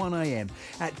 1pm to 1am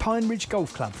at Pine Ridge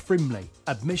Golf Club, Frimley.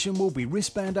 Admission will be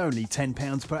wristband only,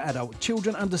 £10 per adult.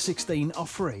 Children under 16 are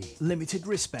free. Limited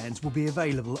wristbands will be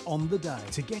available on the day.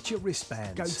 To get your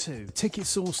wristbands, go to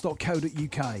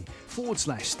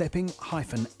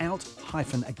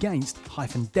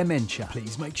ticketsource.co.uk/stepping-out-against-dementia.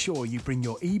 Please make sure you bring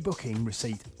your e-booking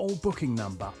receipt or booking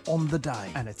number on the day,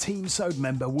 and a Team Sode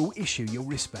member will issue your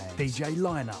wristband. DJ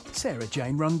lineup: Sarah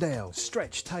Jane Rundell,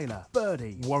 Stretch Taylor,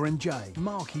 Birdie, Warren J,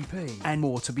 Marky P, and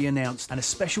more to be announced, and a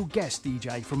special guest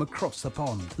DJ from across the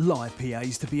pond. Live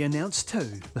PAs to be announced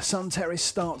too. The Sun Terrace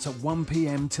starts at 1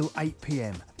 p.m. till 8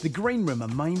 p.m. The Green Room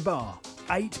and Main Bar,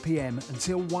 8 p.m.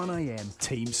 until 1 a.m.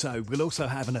 Team Sode will also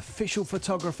have an official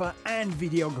photographer and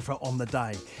videographer on the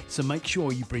day, so make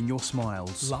sure you bring your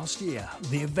smiles. Last year,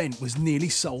 the event was nearly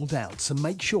sold out, so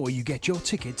make sure you get your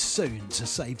tickets soon to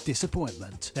save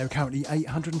disappointment. There are currently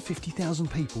 850,000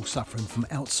 people suffering from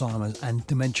Alzheimer's and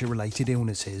dementia-related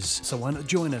illnesses, so why not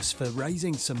join us for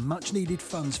raising some much-needed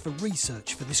funds for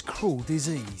research for this cruel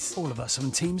disease. All of us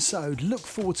on Team Sode look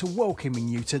forward to welcoming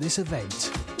you to this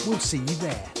event. We'll see you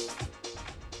there.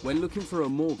 When looking for a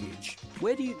mortgage,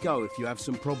 where do you go if you have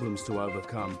some problems to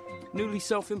overcome? Newly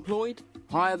self-employed?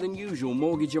 Higher than usual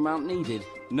mortgage amount needed?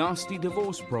 Nasty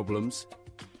divorce problems?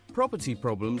 Property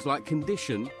problems like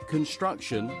condition,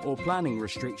 construction or planning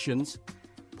restrictions?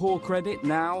 Poor credit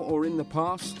now or in the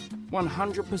past?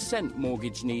 100%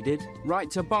 mortgage needed? Right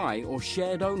to buy or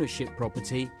shared ownership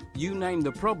property? You name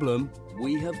the problem,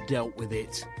 we have dealt with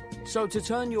it. So to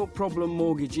turn your problem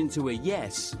mortgage into a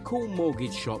yes, call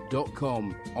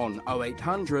mortgageshop.com on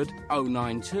 0800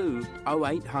 092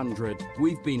 0800.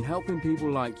 We've been helping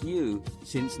people like you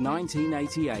since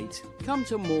 1988. Come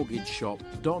to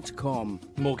mortgageshop.com.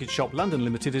 Mortgage Shop London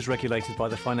Limited is regulated by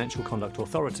the Financial Conduct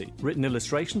Authority. Written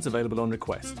illustrations available on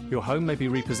request. Your home may be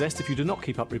repossessed if you do not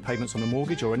keep up repayments on the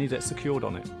mortgage or any debt secured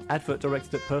on it. Advert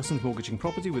directed at persons mortgaging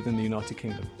property within the United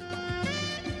Kingdom.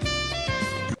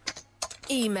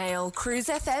 Email Cruise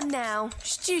FM now,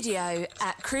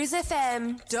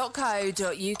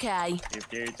 studio@cruisefm.co.uk. If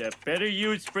there's a better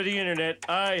use for the internet,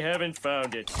 I haven't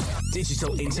found it.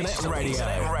 Digital Internet Radio.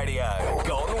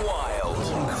 Gone wild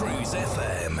on Cruise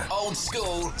FM. Old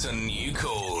school to new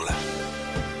cool.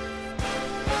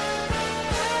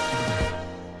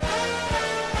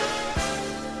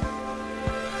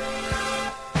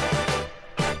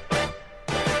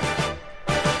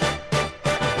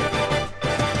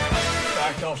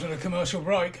 After the commercial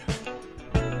break,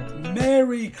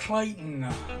 Mary Clayton.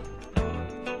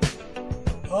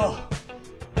 Oh,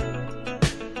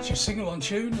 she's single on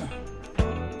tune.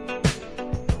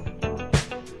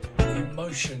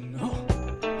 Emotion. Oh.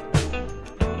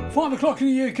 5 o'clock in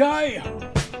the UK,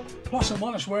 plus or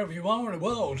minus wherever you are in the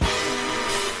world.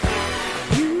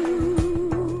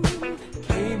 You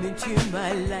came into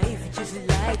my life just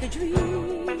like a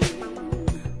dream.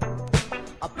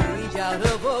 A page out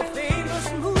of a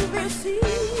famous movie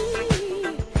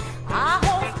scene. I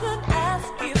often ask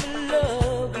if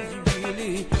love is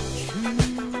really true.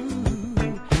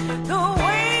 The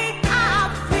way I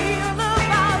feel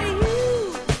about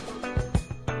you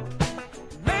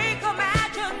make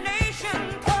imagination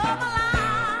come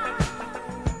alive.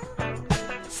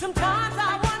 Sometimes I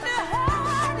wonder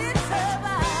how it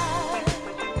survived.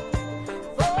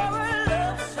 For a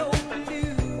love so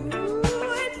new,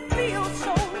 it feels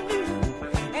so new,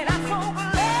 and I'm so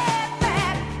glad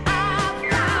that I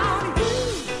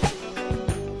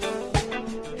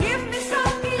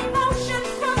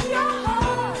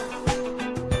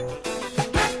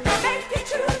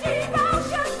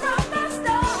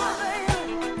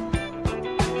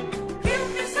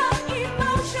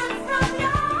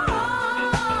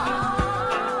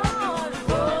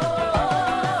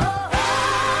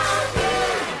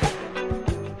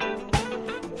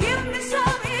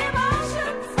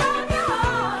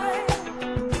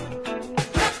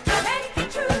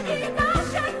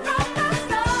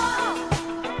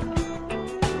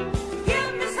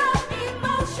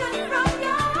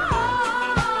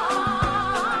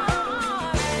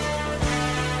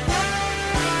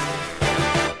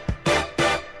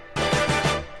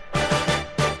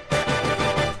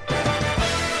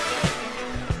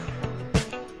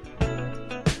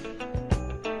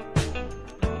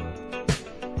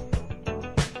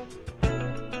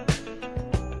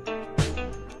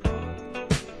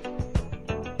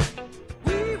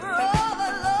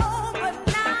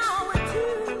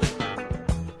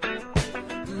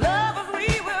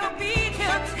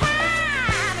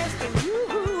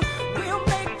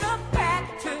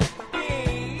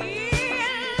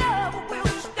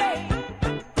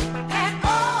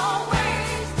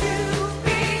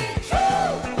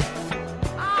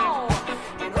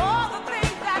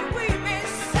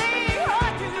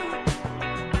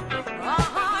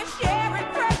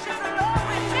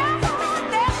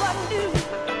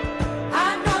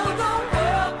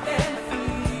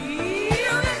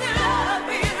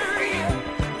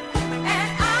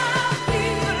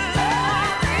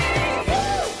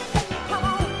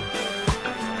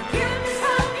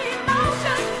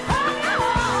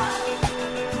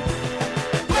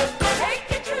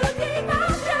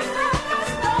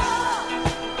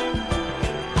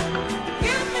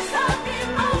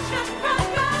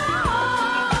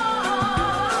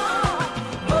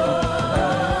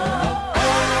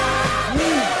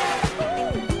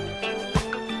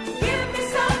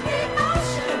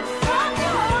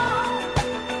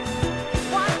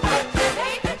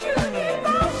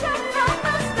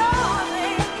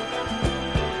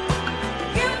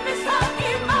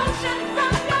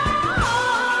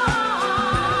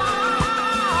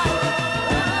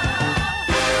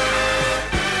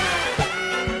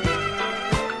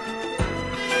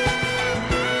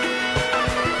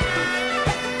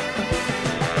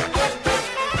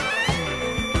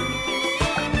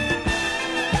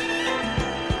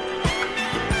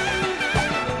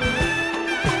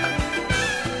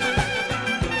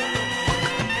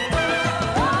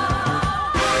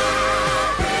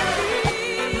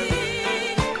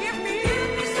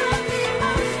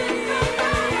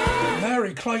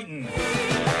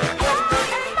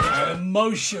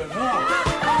Lotion.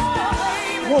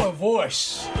 Oh, what a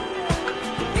voice.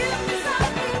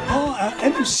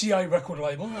 MCA record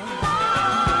label. Now,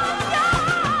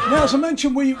 as I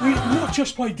mentioned, we not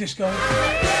just play disco.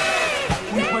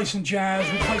 We play some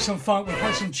jazz, we play some funk, we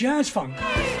play some jazz funk.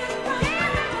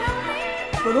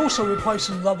 But also we play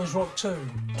some lovers rock too.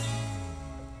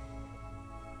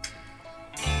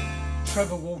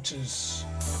 Trevor Waters.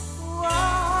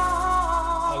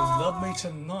 I Love Me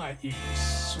Tonight, you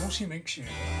saucy mix you.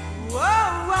 Whoa,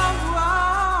 whoa, whoa.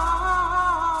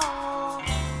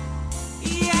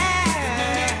 Yeah.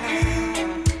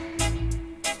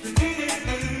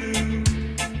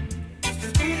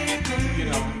 You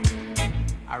know,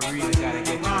 I really gotta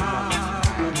get you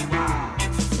love tonight.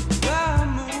 The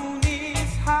moon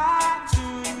is high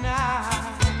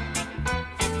tonight.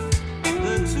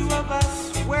 The two of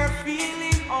us, we're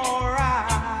feeling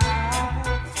alright.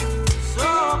 So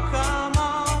come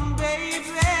on, baby,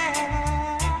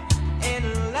 and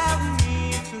love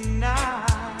me tonight.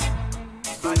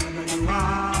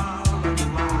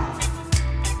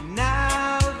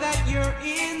 Now that you're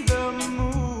in the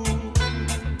mood,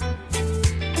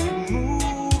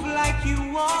 move like you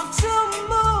want to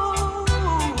move.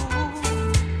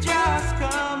 Just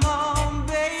come on,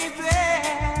 baby,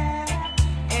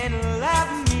 and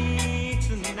love me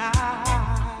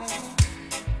tonight.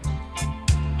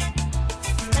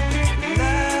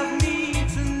 Love me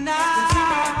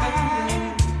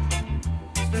tonight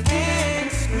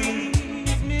and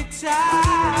squeeze me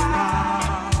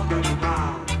tight.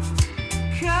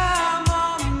 Come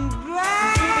on,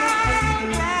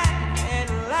 baby, and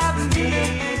love me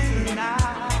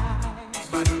tonight.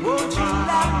 Won't you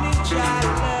love me, child?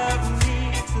 Love me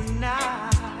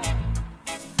tonight.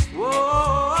 Whoa.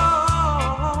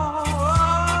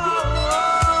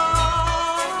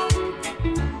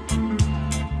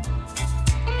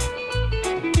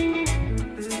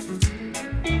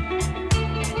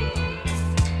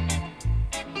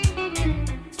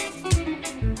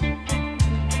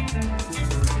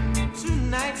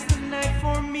 Tonight's the night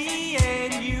for me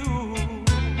and you.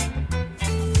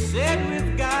 Said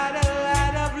we've got a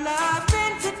lot of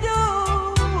loving to do.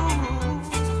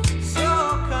 So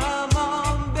come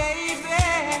on, baby,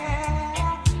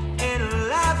 and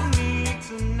love me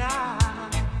tonight.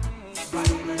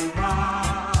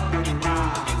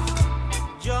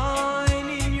 Join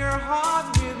in your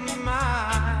heart with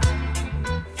mine.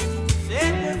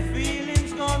 Said the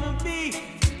feeling's gonna be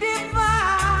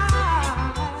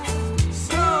divine.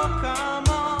 So come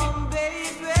on,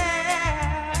 baby,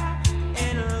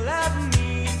 and love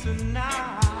me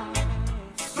tonight.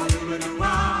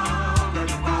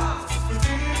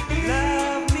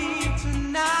 Love me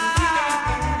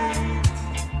tonight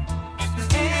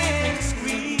and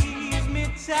squeeze me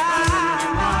tight.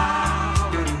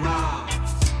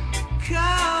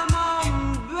 Come on,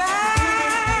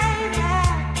 baby,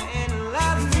 and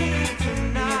love me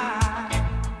tonight.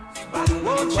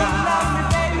 Won't you love me,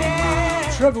 baby?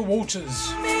 Trevor Waters,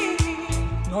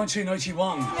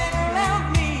 1981.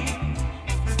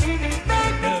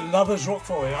 Bit of lovers rock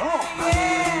for you. Oh.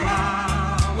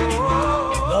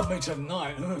 Love Me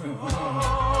Tonight. And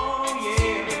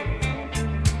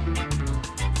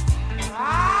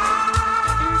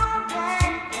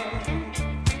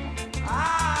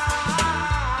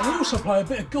we also play a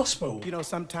bit of gospel. You know,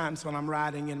 sometimes when I'm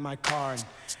riding in my car and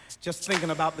just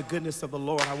thinking about the goodness of the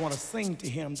Lord, I want to sing to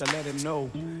him to let him know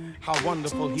how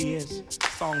wonderful he is. The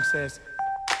song says,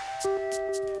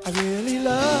 I really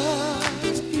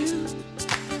love you.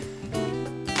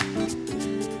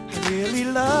 I really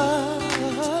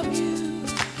love you.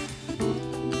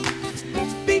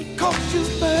 Because you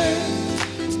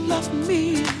first loved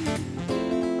me.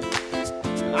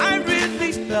 I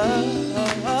really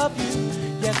love you.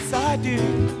 Yes, I do.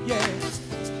 Yes,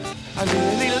 I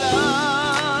really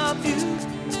love you.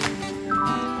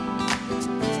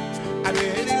 I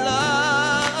really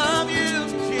love you,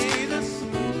 Jesus.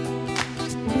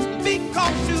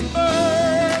 Because you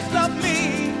first loved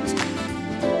me.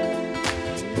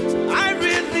 I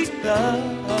really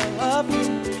love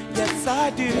you. Yes, I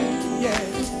do.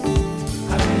 Yes,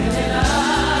 I really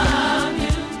love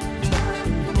you.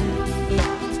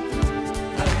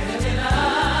 I really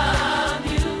love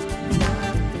you.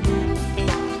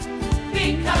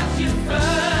 Because you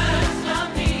first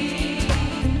loved me.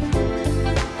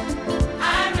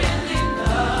 I really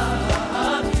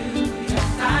love you.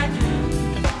 Yes, I do.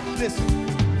 Listen.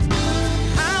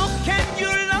 How can you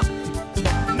love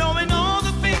knowing all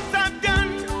the things I've done?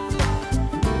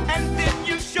 And then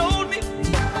you showed me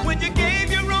when you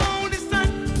gave your only son.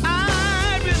 I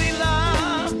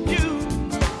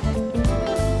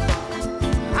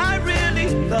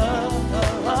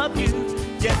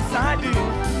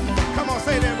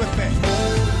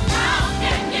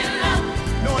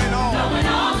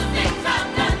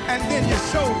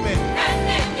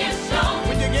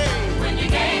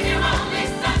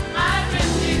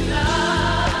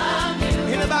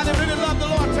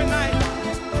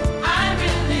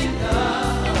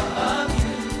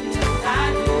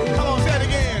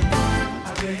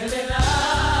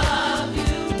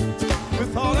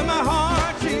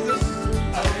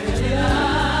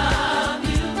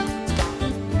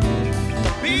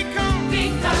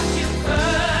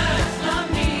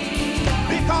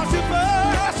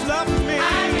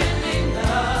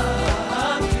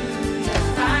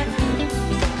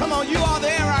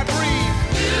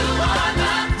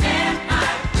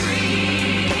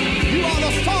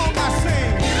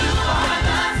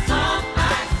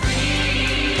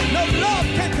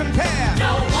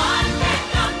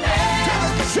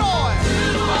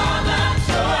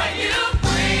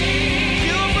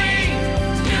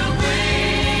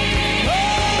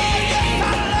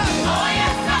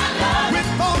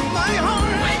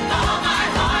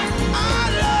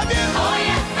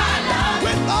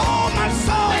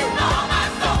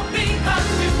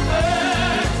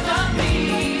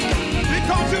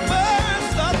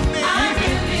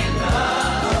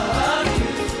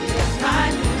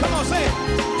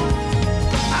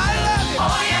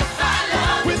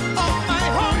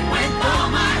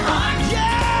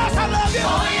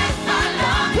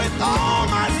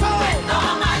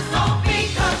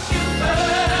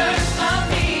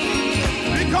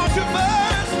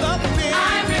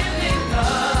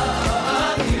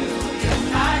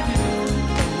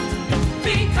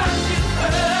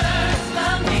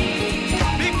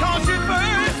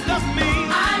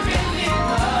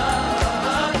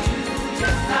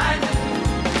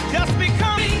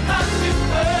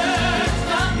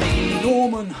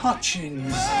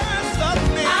Hutchins. I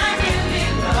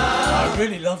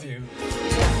really love you.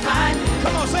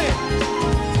 Come on, say it.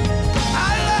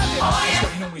 That's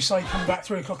what you normally say, come back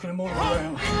 3 o'clock in the morning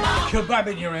around. Kebab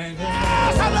in your hand. I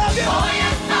love you. Oh,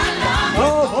 yes, I love you.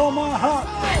 Oh, oh, my heart.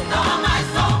 With all my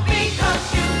soul,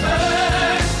 because you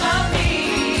first loved me.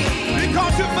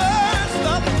 Because you first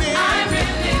loved me. I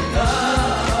really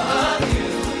love you.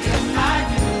 Yes, I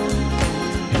do.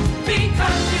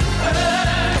 Because you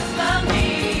first loved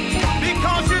me.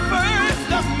 Because you first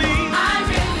loved me. I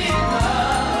really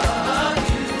love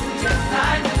you. Yes,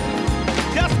 I do.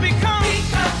 Just because.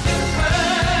 Because you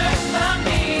first loved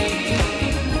me.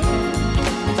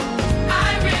 I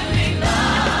really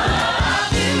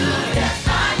love you. Yes,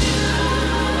 I do.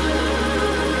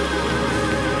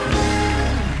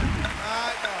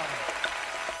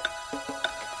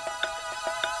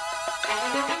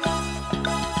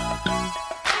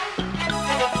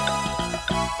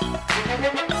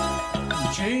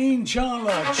 Gene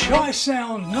Chandler, Chai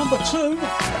Sound number 2.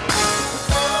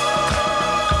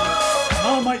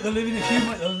 I'll make the living if you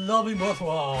make the loving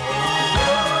worthwhile.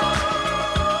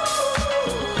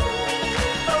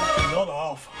 Not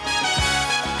off.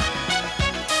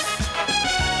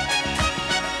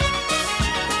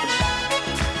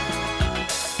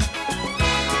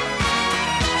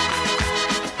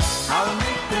 I'll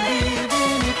make the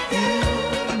living if you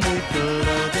make the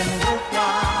loving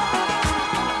worthwhile.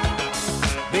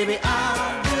 Baby,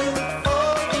 I'll do it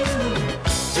for you.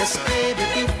 Just baby,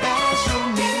 if that's your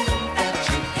me that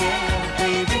you can,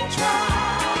 baby, try.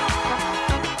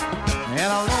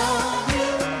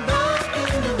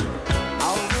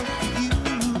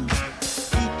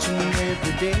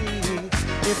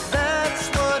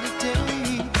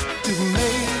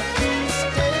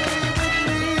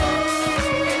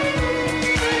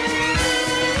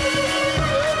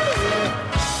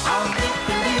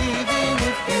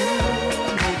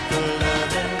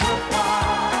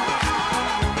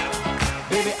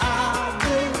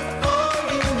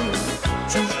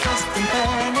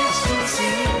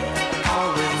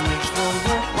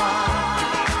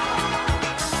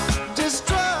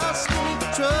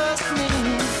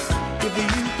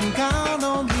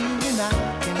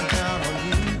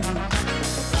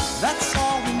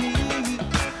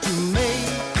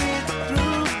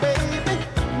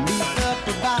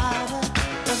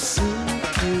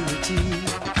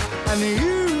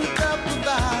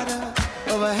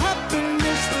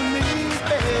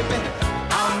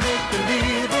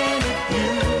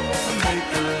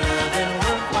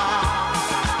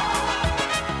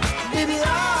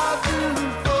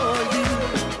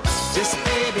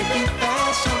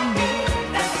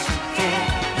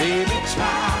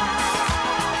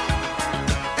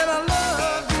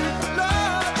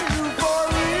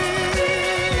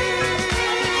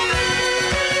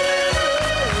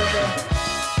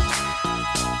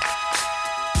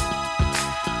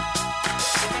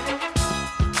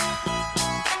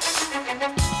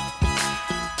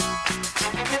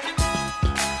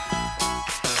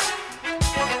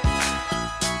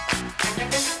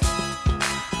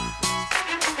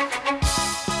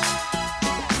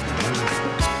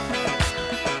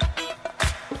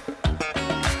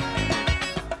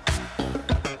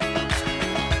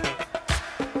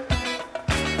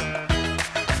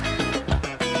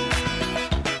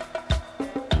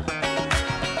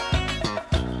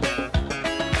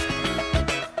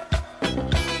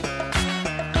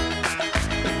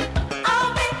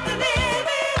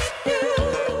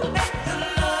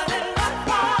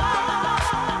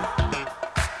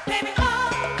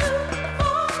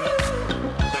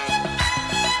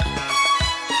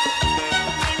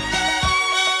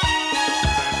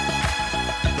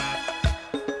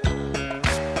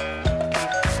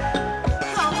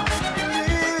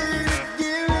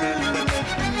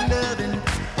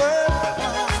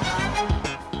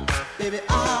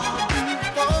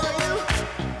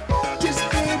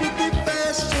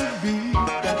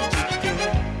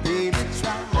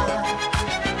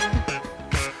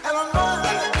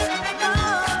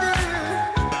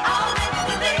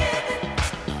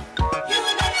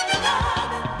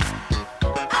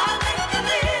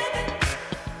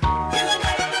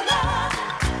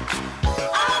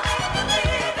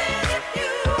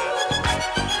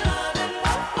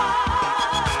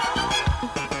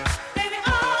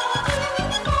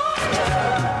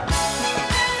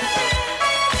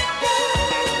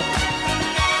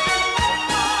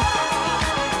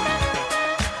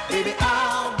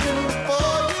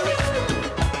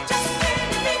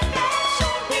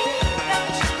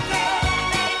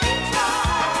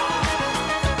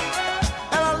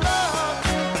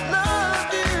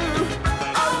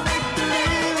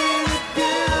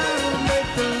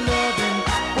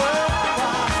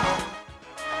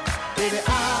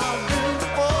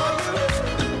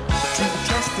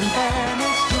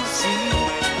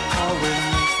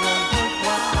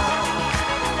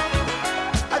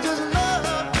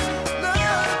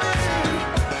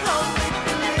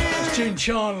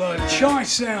 Chandler, Chai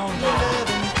Sound.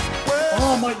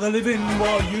 I'll make the living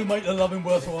while you make the loving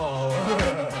worthwhile.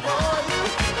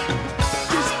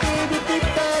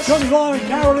 Johnny Ryan and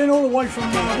Carolyn all the way from,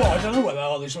 I don't know where they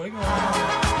are this week.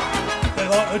 They're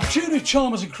like the Judith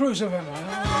Chalmers and Cruise FM.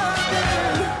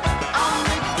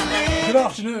 Good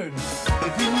afternoon.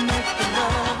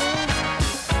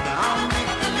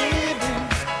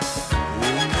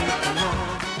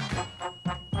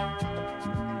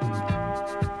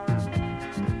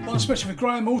 One especially for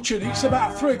Graham Orchard. It's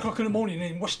about 3 o'clock in the morning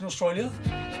in Western Australia.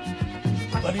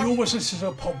 But he always listens to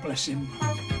a pod, bless him.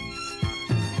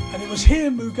 And it was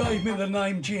him who gave me the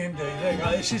name GMD. There you go,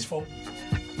 it's his fault.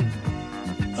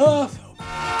 Earth,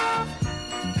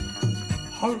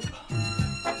 hope,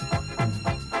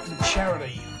 and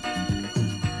charity.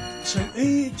 To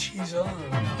each his own.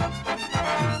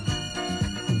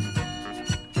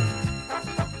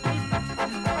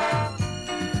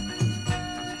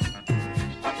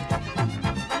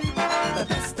 The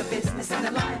best of business in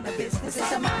the line of business is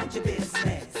to mind your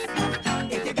business.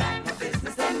 If you got no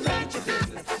business, then mind your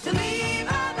business. To leave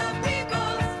other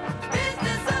people's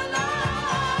business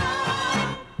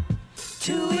alone.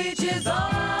 To each his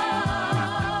own.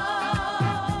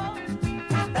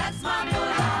 That's my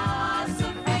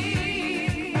philosophy.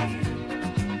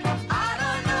 I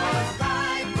don't know what's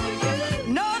right for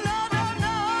you. No, no, no,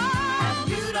 no. And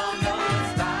you don't know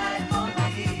what's right for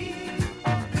me.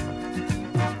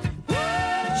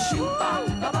 Shoot, bop,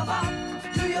 bop, bop, bop,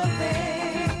 do your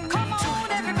thing. Come on,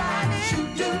 everybody. Shoot,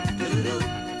 do, do, do, do,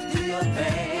 do your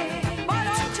thing. Why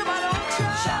don't you,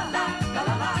 sha, la, la,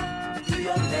 la, la, do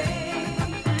your thing.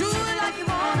 Do it like you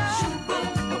wanna. Shoot, boom,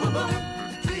 boom, boom, boom,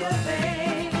 do your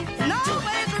thing. And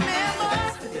always remember,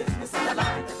 the business in the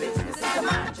line, the business is to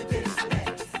mind your business.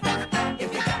 If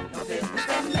you got no business,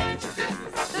 then make your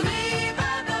business. To leave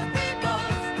other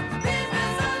people's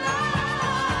business alone.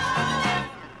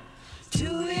 To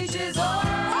each his own.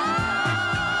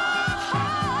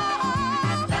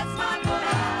 That's my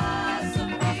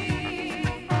philosophy.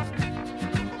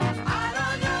 I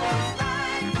don't know what's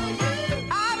right for you.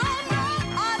 I don't know.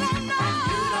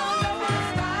 You don't know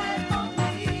what's right for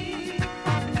me.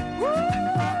 Woo!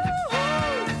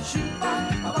 Shoot, bop,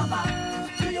 bop, bop, bop,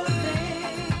 do your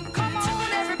thing. Come on,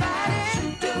 everybody.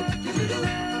 Shoot, do, do, do, do,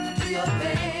 do your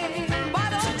thing. Why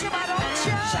don't you,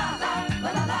 sha, la, la,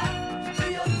 la, la, do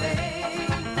your thing.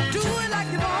 Do it like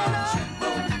you wanna.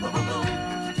 Boom, boom, boom, boom,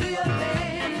 do your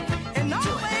thing. And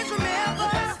always remember, the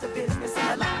best of business in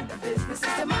the line of business is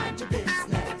to mind your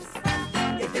business.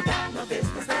 If you got no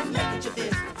business, then make it your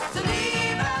business. To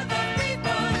leave other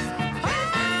people's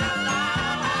business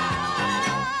alone.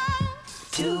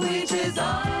 To each his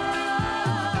own.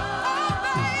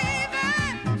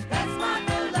 That's my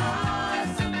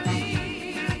philosophy.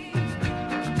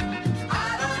 I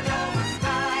don't know what's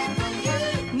right for you.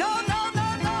 No, no, no,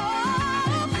 no.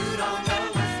 You don't know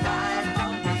what's right for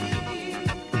me.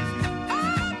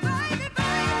 Oh, baby,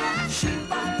 baby. Shoot,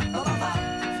 bop, bop, bop, bop,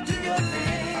 do your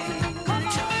thing. Come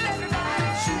on, everybody.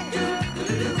 Shoot, do, do,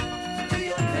 do, do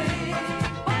your thing.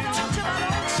 Why don't you,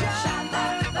 sha, la,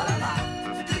 la, la, la,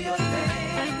 do your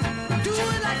thing. Do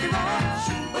it like you want.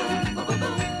 Shoot, boom, boom, boom,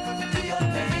 boom, do your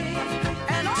thing.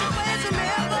 And always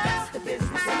remember, that's the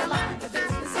business in the line. The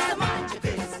business is to mind your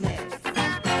business.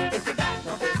 If you got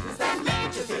no business, then make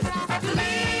it your business. To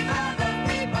leave other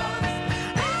people's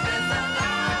business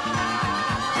alone.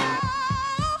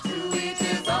 To each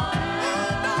his own,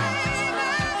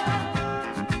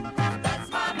 that's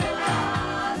my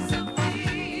philosophy.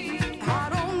 I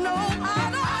don't know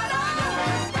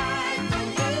what's right for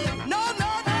you. No,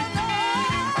 no, no, no.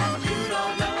 You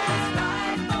don't know what's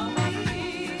right for me.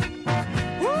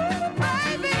 Woo,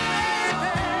 baby, baby.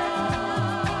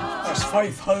 That's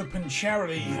Faith, Hope and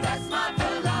Charity. That's my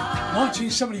philosophy.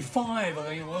 1975, I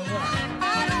think it was.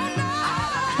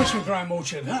 Especially with Graham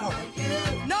Orchard. No,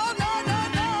 no, no,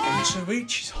 no. And to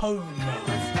each his home.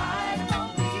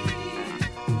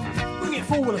 Bring it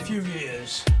forward a few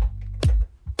years.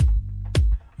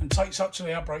 And takes up to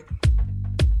the outbreak.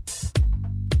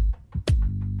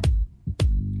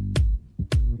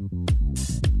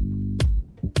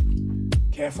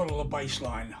 Careful of the bass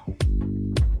line.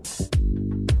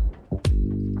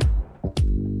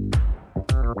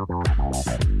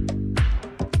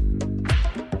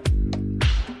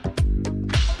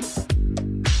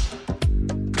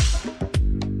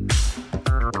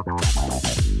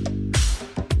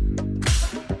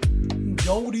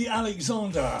 Goldie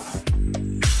Alexander.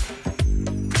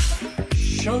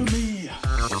 Show me,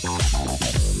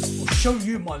 or show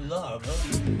you my love.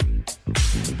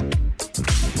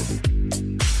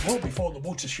 Well before the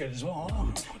watershed as well. Huh?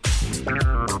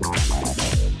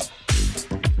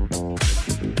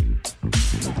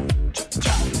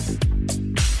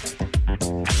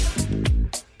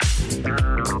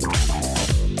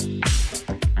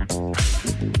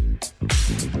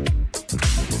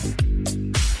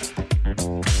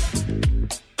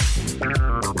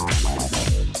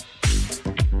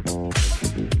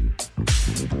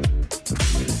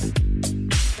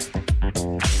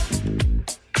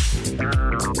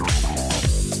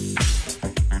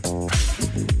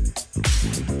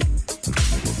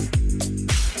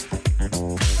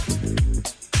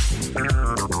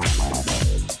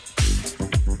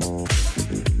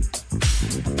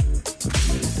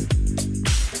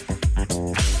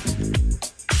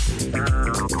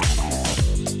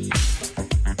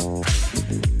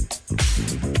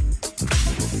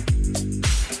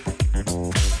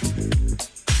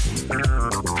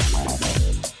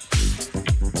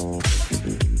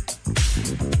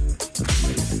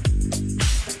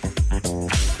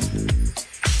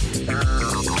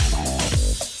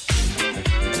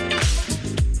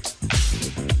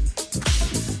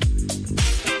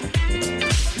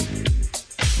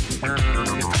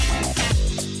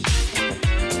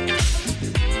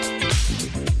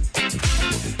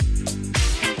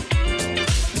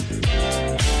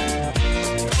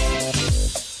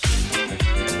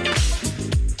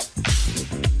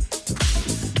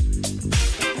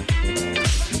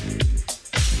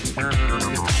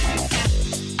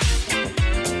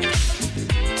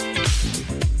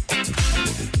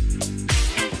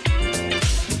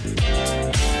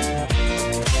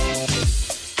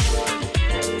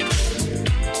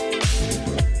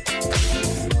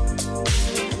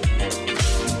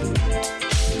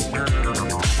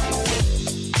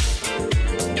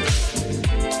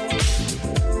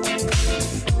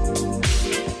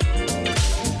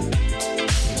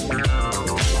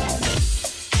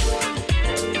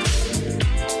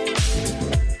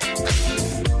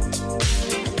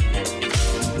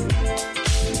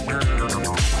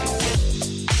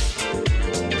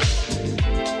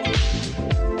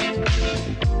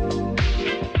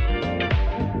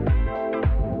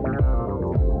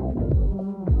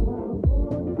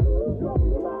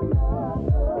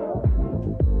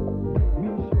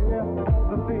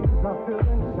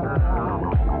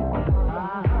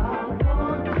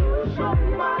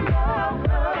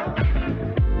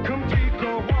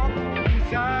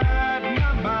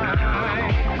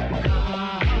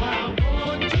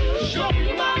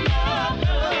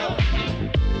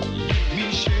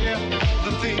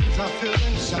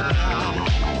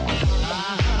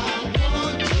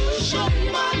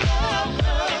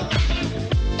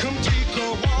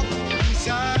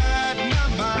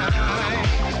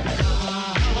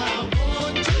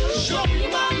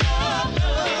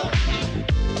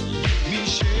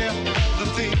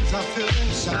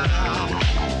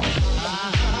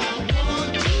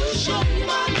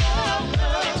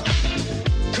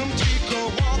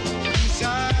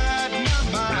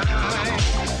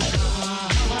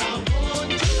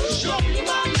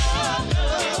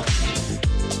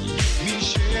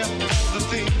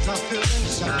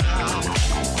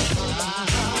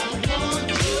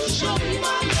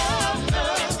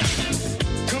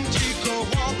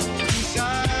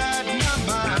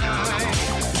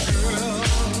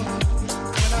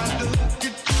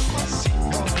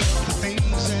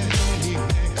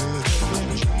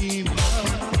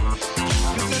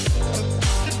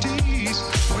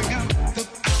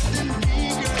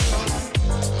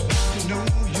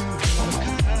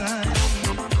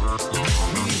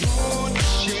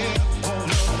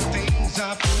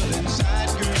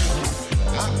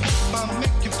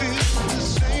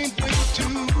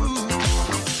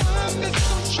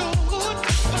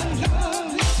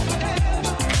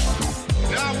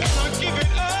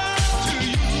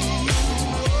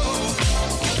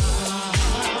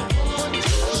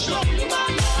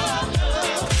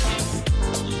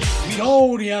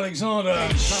 Goldie Alexander,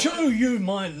 Show You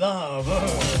My Love.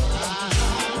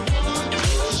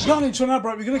 Going into another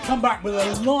break, we're going to come back with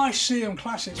a Lyceum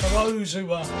classic for those who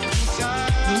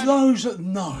those that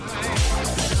know.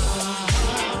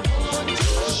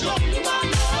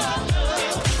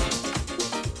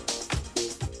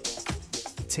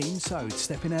 Team Sode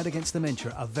stepping out against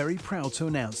dementia are very proud to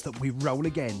announce that we roll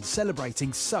again,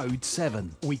 celebrating Sode 7.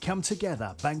 We come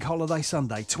together Bank Holiday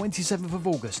Sunday, 27th of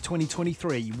August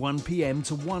 2023, 1pm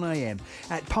to 1am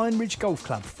at Pine Ridge Golf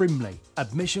Club, Frimley.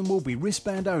 Admission will be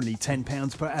wristband only,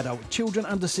 £10 per adult. Children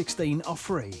under 16 are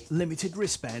free. Limited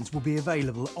wristbands will be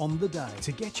available on the day.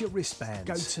 To get your wristbands,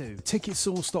 go to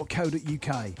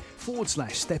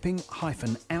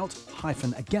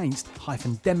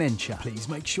ticketsource.co.uk/stepping-out-against-dementia. Please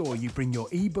make sure you bring your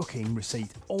e-booking receipt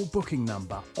or booking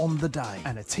number on the day,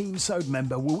 and a Team Sode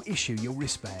member will issue your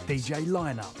wristband. DJ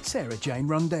lineup: Sarah Jane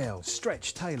Rundell,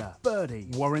 Stretch Taylor, Birdie,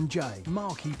 Warren J,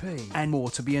 Marky P, and more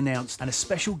to be announced, and a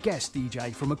special guest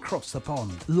DJ from across the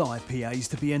pond. Live PAs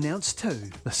to be announced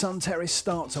too. The Sun Terrace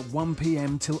starts at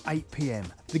 1pm till 8pm.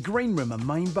 The Green Room and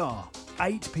Main Bar,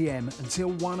 8pm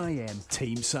until 1am.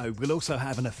 Team Sode will also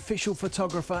have an official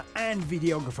photographer and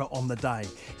videographer on the day,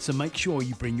 so make sure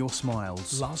you bring your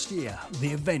smiles. Last year,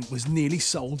 the event was nearly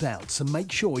sold out, so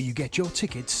make sure you get your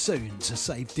tickets soon to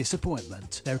save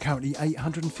disappointment. There are currently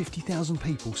 850,000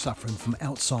 people suffering from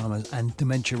Alzheimer's and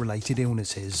dementia-related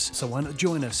illnesses, so why not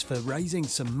join us for raising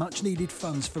some much-needed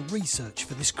funds for research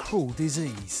for this cruel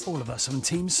disease. All of us on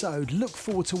Team Sode look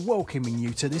forward to welcoming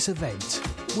you to this event.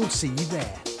 We'll see you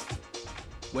there.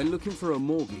 When looking for a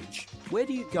mortgage, where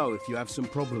do you go if you have some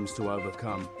problems to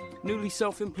overcome? Newly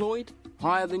self-employed?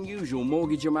 Higher than usual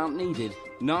mortgage amount needed?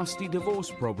 Nasty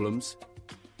divorce problems?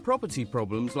 Property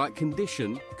problems like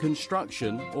condition,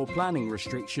 construction or planning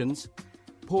restrictions?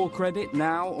 Poor credit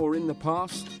now or in the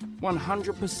past?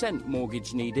 100%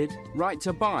 mortgage needed? Right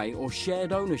to buy or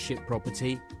shared ownership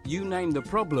property? You name the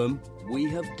problem, we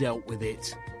have dealt with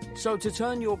it. So to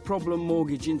turn your problem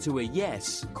mortgage into a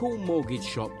yes, call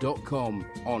mortgageshop.com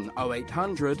on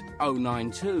 0800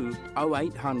 092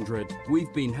 0800.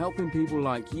 We've been helping people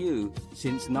like you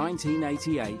since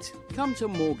 1988. Come to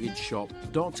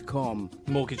mortgageshop.com.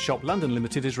 Mortgage Shop London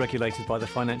Limited is regulated by the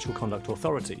Financial Conduct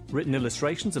Authority. Written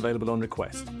illustrations available on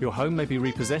request. Your home may be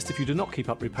repossessed if you do not keep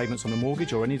up repayments on the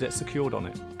mortgage or any debt secured on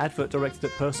it. Advert directed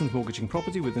at persons mortgaging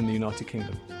property within the United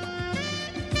Kingdom.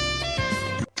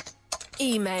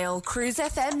 Email Cruise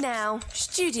FM now,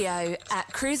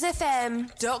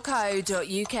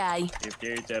 studio@cruisefm.co.uk. If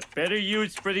there's a better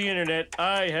use for the internet,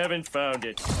 I haven't found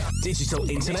it. Digital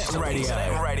Internet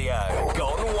Radio.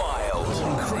 Gone wild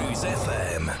on Cruise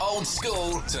FM. Old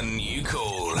school to new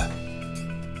cool.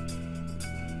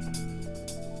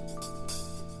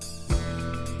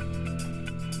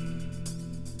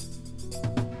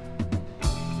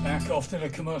 Back after the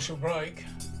commercial break.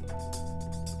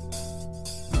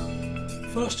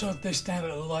 First heard this down at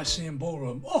the Lyceum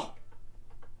Ballroom. Oh!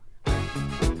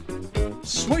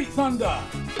 Sweet Thunder!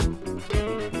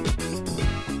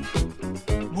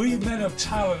 We Men of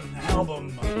Talent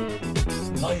album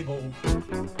label.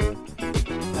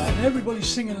 And everybody's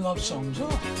singing love songs.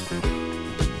 Oh.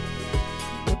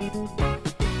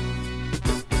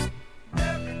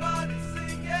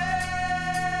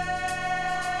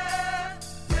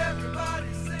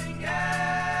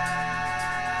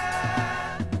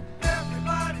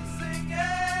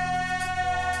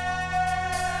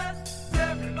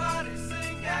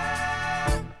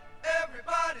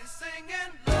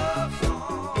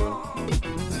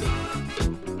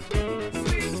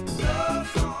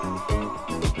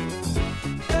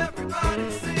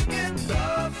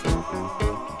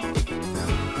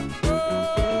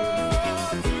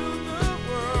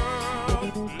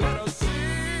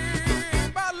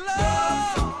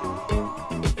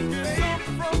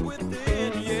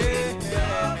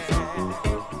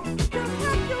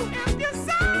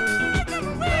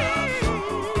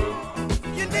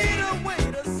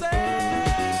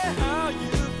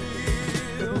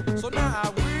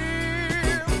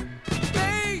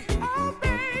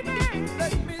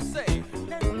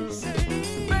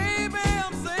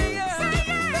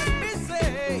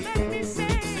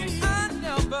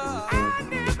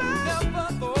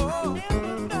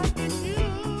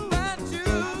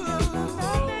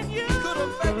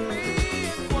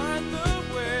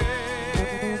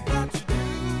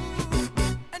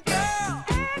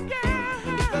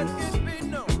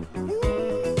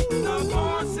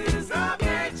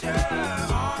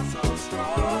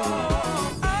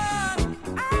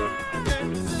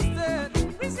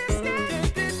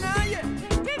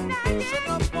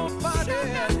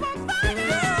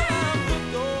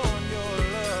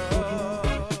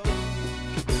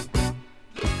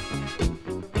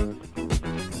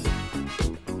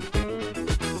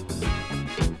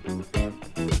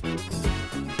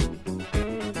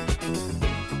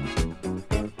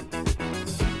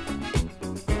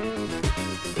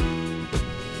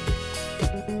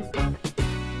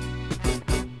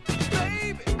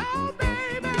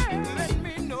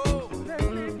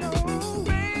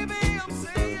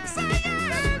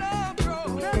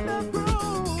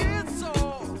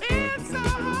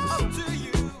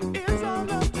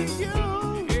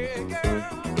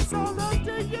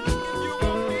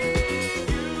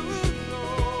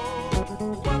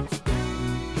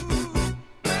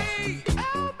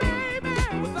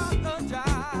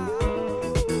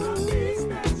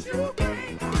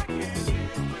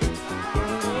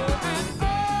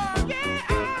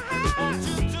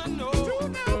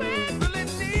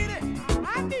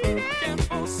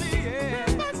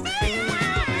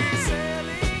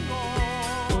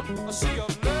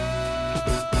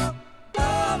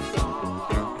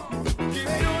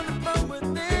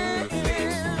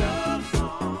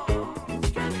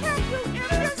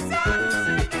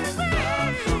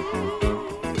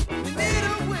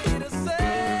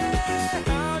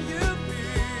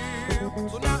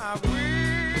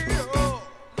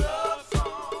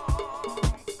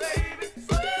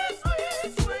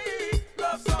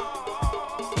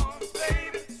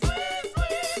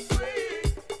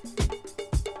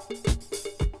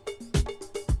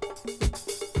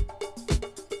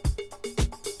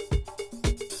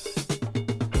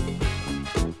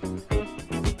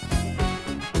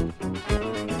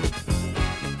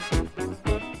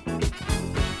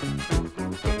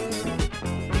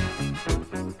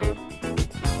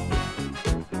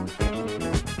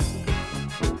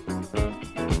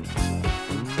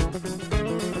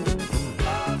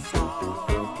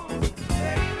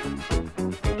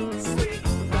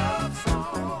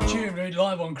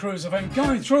 Cruise event,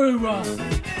 going through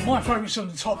my favourites on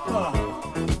the top, I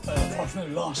think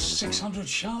the last 600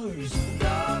 shows.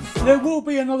 There will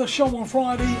be another show on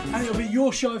Friday, and it'll be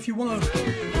your show if you want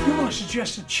to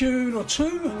suggest a tune or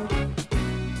two.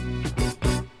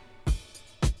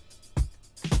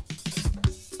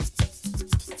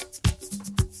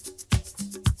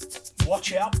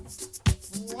 Watch out.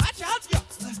 Watch out, yo.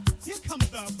 Here comes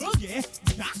the boogie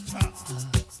doctor.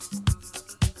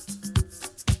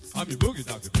 I'm your boogie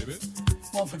doctor, baby.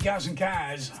 One for Gaz and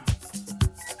Kaz.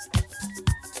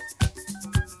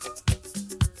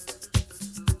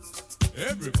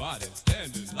 Everybody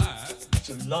stand in line. It's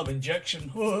a love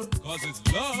injection. Cause it's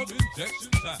love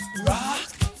injection time.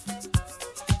 Rock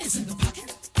is in the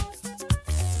pocket.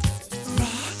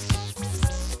 Rock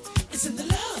is in the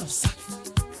love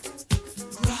socket.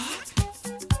 Rock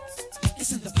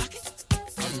is in the pocket.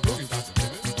 I'm your boogie doctor,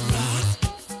 baby. Rock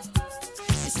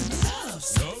is in the love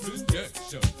socket. Love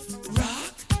injection.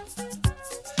 Rock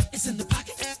is in the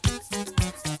pocket.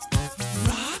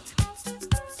 Rock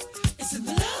is in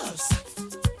the love socket.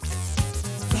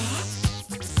 Rock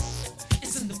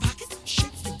is in the pocket.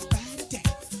 Shake your body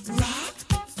down. Rock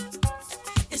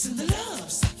is in the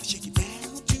love socket. Shake it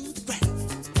down to the ground.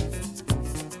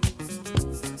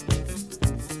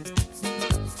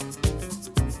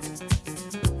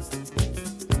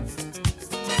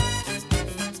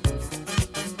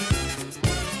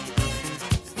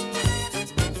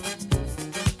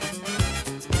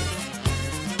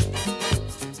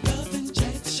 Love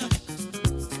injection,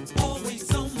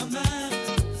 always on my mind.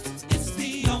 It's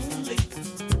the only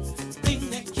thing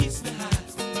that keeps me high.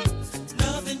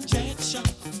 Love injection,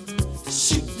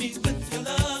 shoot me with your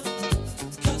love.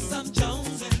 'Cause I'm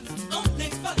jonesing only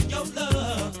for your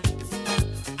love.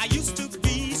 I used to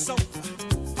be so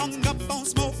hung up on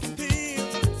smoking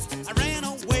pills. I ran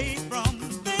away from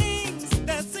things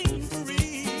that seemed for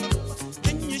real.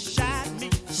 Then you shot me,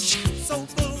 so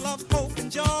full of hope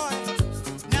and joy.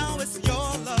 Now it's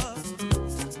your love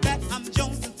that I'm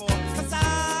jonesing for. 'Cause I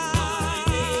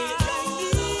need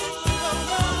your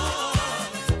love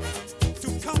to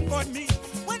comfort me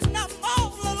when I'm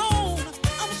all alone.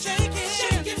 I'm shaking,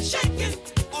 shaking, shaking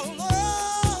all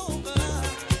over.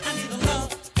 I need a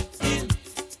love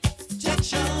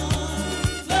injection.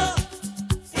 Love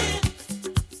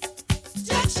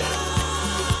injection.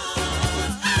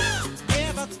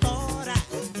 Never thought I'd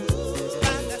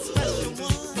find that special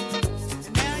one.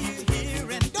 And now you're here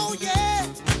and oh yeah,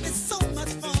 it's so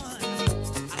much fun.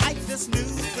 I like this new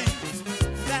thing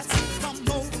that's come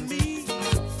over me.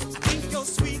 I think your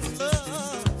sweet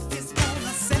love is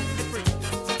gonna set me free.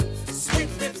 Sweet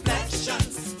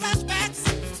reflections, flashbacks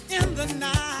in the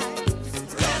night.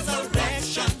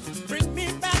 Resurrection, bring me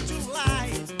back to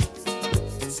life.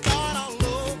 Start all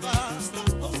over,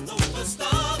 start all over,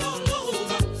 start all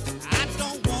over. I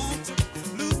don't want to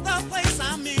lose the place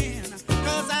I'm in.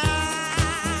 'Cause I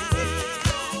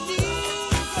need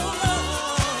your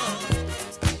love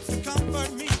to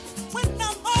comfort me when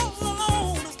I'm all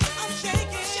alone. I'm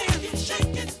shaking, shaking,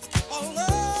 shaking all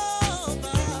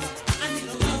over. I need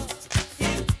a love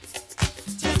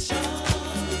injection.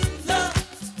 Love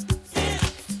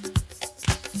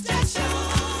injection.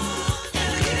 And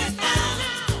I need it now.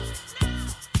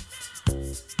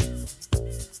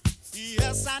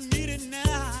 Yes, I need it now.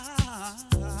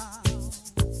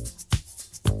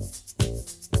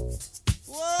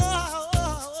 Whoa,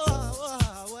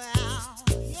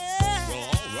 yeah. Well,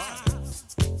 all right.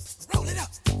 Roll it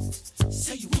up.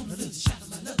 Say you want a little shot of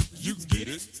my love. You can get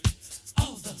it.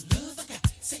 All the love I got.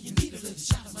 Say you need a little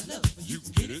shot of my love. You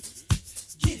can get it.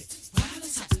 Get it while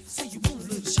it's hot. Say you want a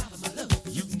little shot of my love.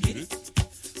 You can get it.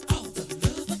 All the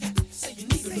love I got. Say you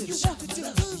need a little shot of my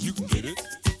love. You can get it.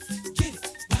 Get it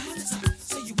while it's hot.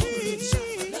 Say you want a little shot of my love.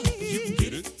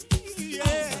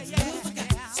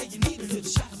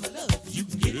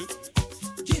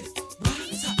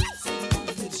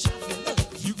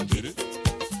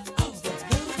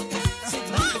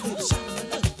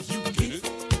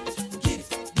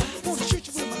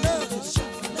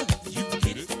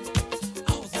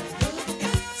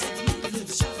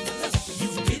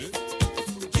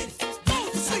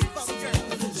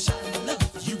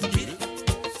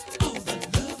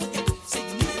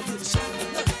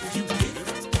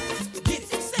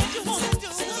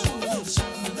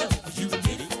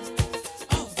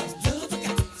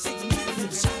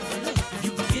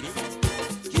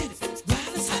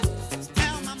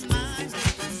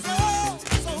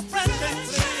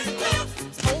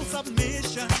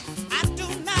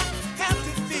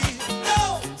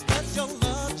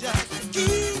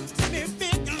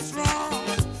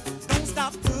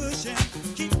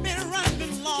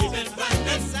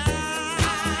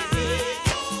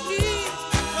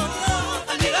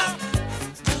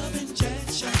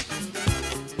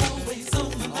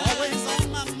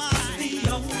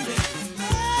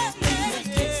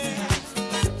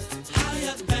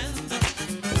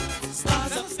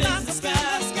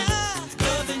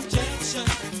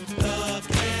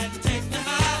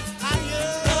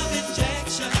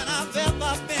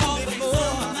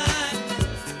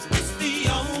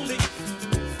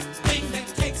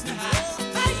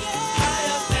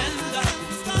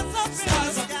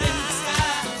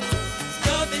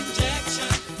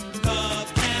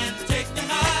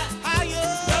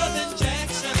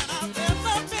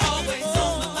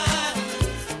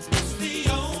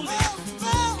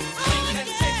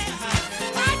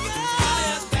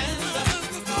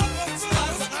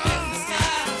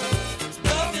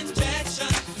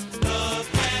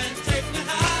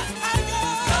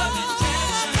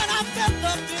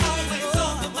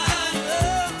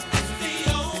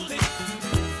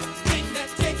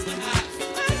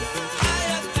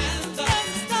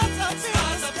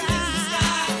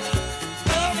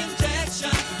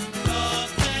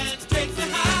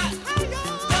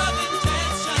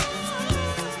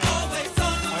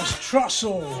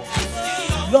 Trussell,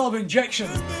 Love Injection.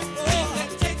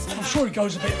 I'm sure he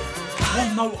goes a bit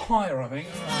one note higher, I think.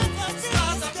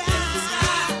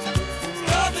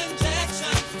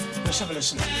 Let's have a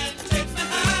listen.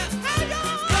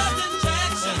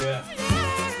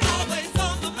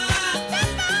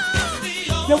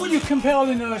 Now, when you're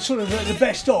compiling sort of the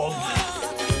best of,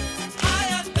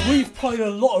 we've played a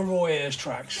lot of Roy Ayers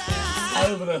tracks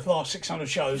over the last 600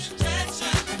 shows.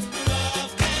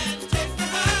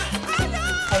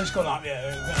 Oh, it's gone up,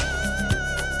 yeah.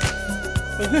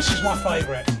 But this is my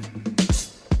favourite.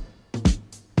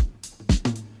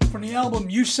 From the album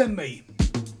You Send Me.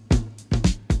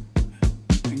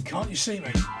 And Can't You See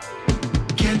Me?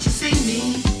 Can't you see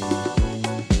me?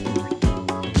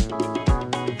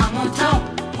 I'm on top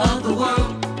of the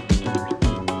world.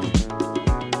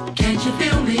 Can't you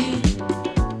feel me?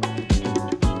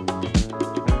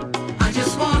 I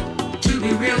just want to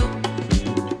be real.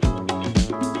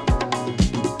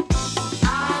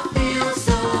 I feel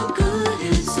so good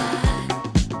inside.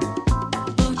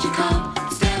 Won't you come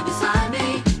stand beside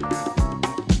me?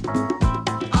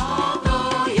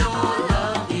 Although your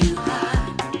love you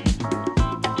hide,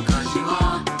 'cause you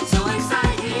are so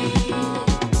exciting.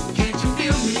 Can't you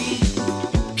feel me?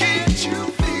 Can't you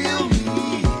feel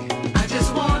me? I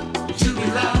just want to be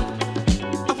loved.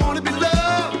 I want to be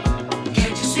loved.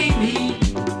 Can't you see me?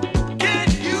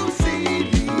 Can't you see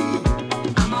me?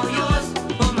 I'm all yours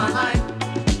for my life.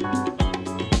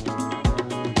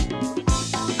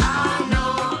 I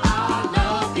know our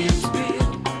love is real.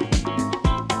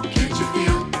 Can't you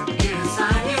feel it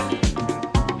inside you?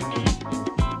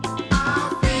 I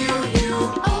feel you,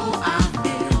 oh I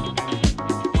feel.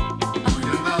 Oh,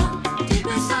 your love deep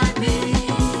inside me.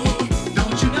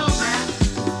 Don't you know that?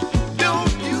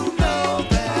 Don't you know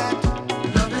that?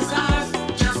 Love is ours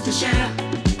just to share.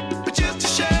 Just to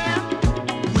share.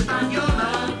 Without your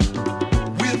love.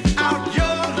 Without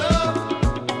your love.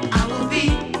 I will be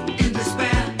in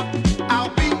despair.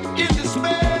 I'll be in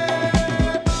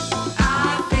despair. I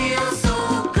feel so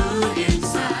good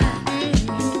inside.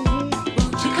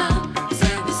 Won't you come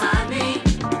stand beside me?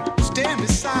 Stand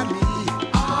beside me.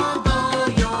 Although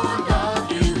your love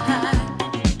you hide,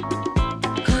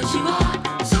 'cause you are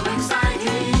so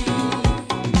exciting.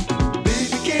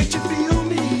 Baby, can't you feel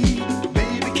me?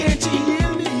 Baby, can't you hear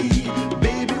me?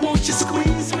 Baby, won't you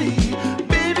squeeze me?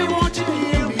 Baby, won't you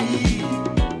hear me?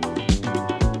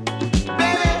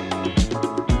 Baby.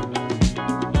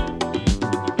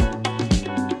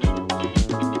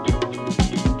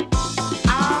 I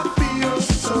feel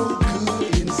so good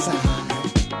inside.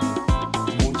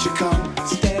 Won't you come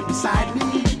stand beside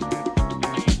me?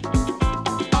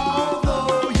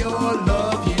 Although your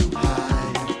love you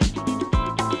hide,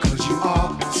 'cause you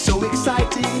are so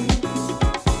exciting.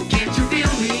 Can't you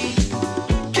feel me?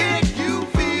 Can't you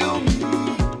feel me?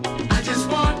 I just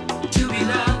want to be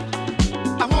loved.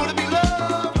 I want to be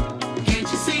loved. Can't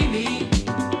you see me?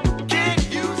 Can't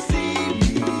you see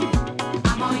me?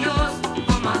 I'm all yours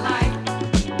for my life.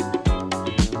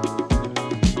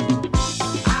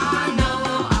 I know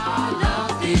our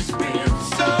love is real.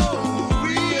 So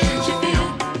real. Can't you feel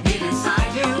it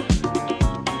inside you?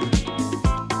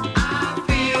 I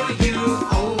feel you,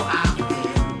 oh I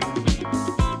feel.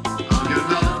 All your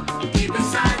love deep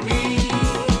inside me.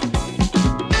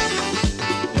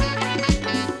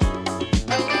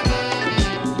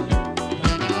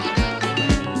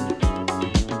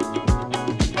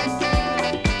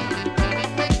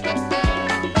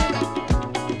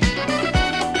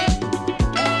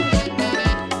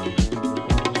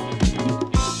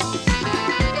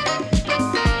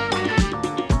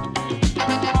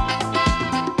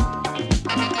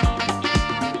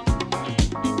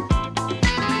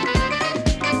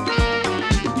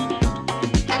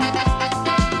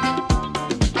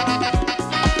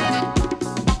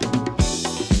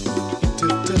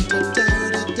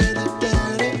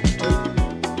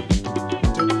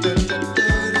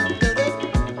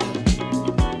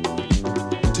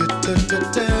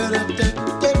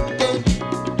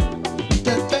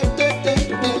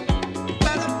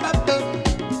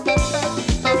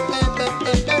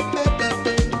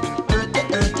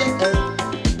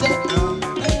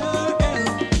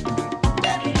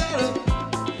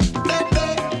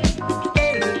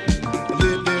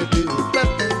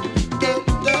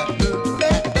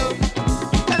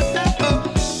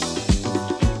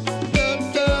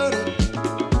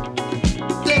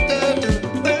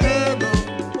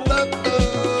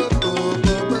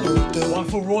 One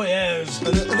for Roy Ayers.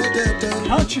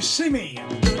 Can't you see me?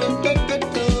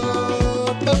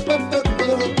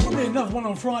 Probably another one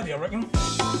on Friday, I reckon.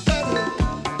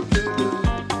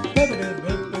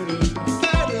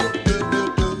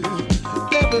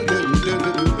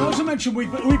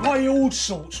 selection, we play all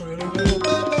sorts really.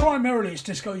 Primarily it's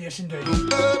disco, yes indeed.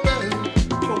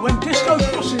 But when disco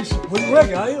crosses with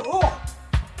reggae, oh,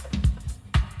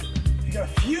 you get a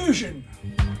fusion.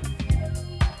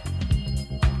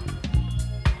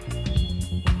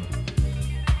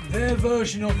 Their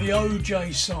version of the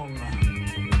OJ song.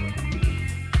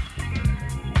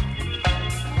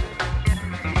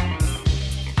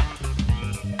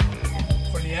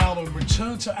 From the album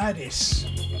Return to Addis.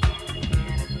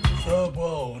 Third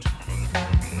World.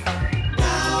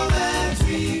 Now that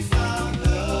we found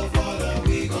love, what are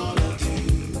we gonna do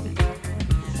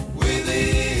with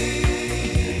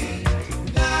it?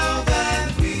 Now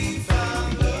that we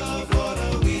found love, what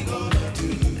are we gonna do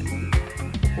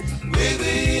with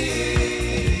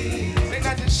it? Make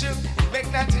that shook,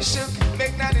 make that shook,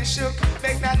 make that shook,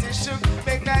 make that shook,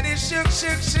 make that shook,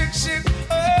 shook, shook, shook.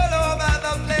 All over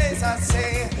the place I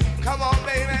say, come on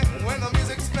baby, when the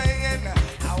music's playing,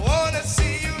 I wanna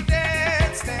see you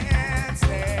dance, dance,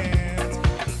 dance.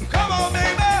 Come on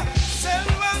baby, say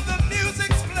when the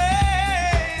music's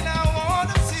playing, I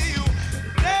wanna see you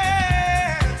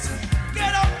dance.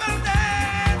 Get up and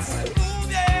dance, move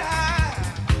yeah.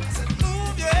 I said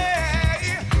move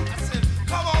yeah. I said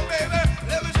come on baby,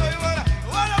 let me show you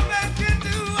what a man can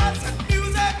do. I said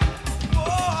music,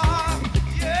 oh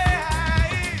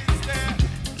yeah, it's there.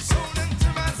 Soon into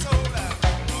my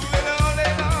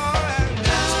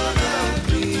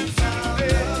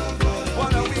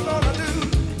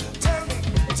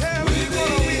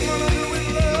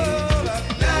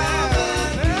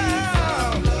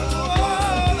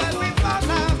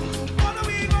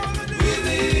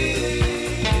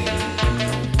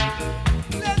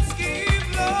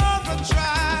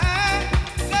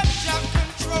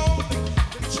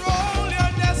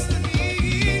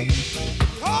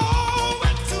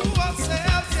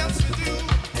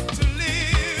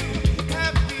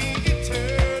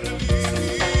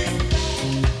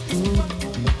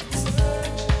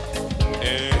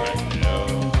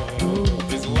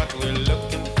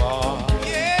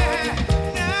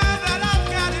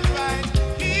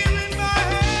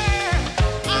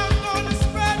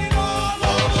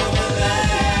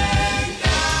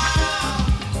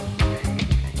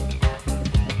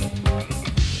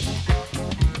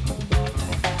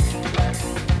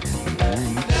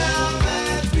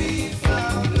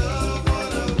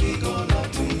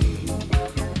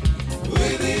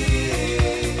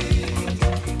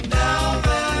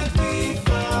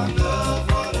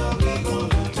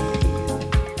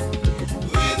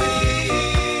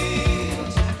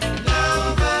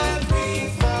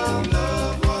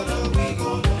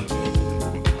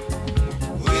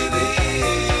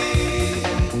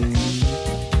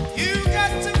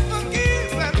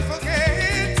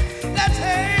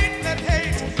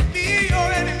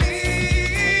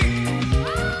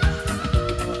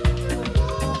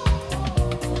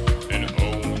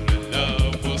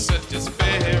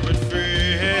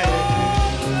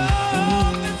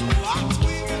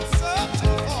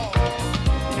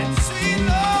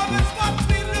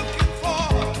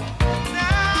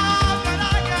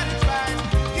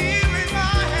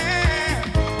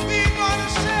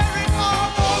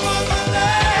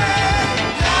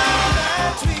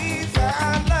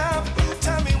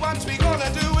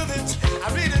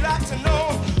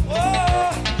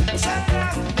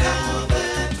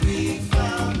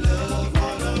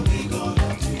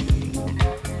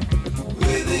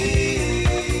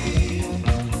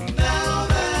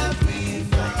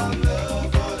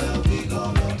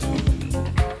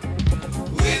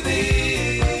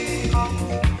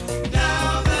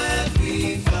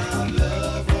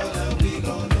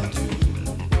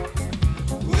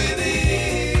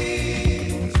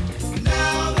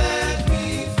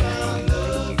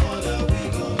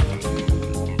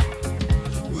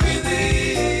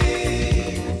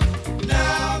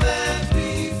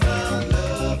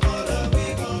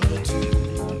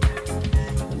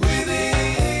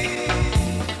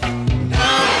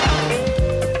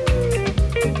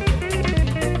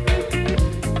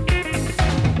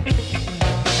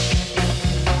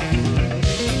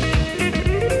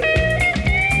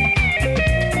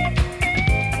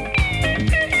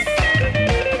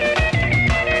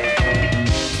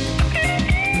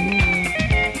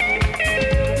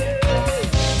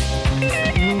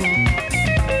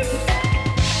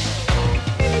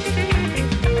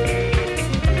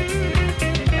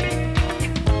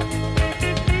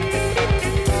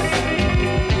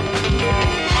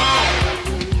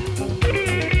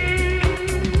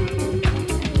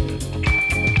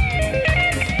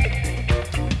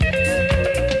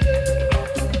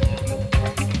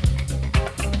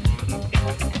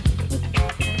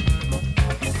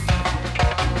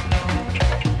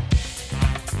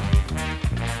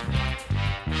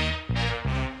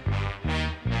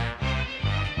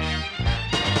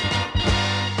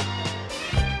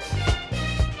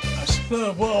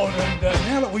third world, and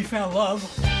now that we found love,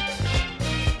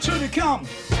 two to come.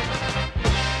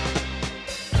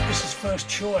 This is First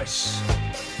Choice,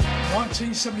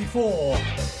 1974,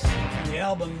 from the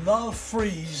album Love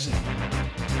Freeze,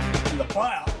 and the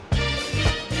player.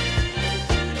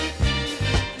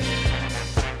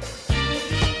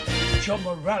 John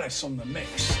Morales on the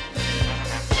mix.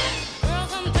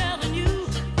 Girls, I'm telling you,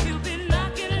 he'll be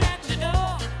knocking at your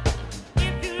door.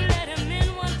 If you let him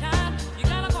in one time, you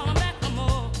gotta call him back for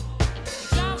more.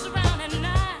 He drives around at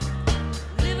night,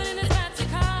 living in his fancy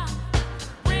car,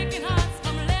 breaking hearts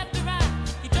from left to right.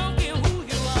 He don't care who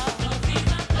you are. 'Cause he's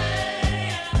a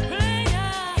player,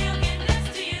 player. He'll get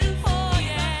next to you. Oh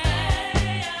yeah,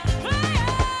 player.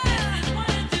 This is what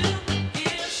he'll do.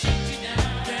 He'll shoot you down.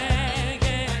 Yeah,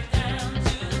 yeah. Down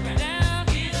to the ground. Down,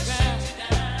 he'll shoot you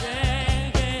down.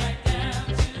 Yeah, yeah. Down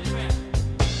to the ground.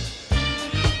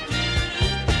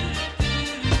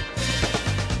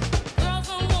 Girls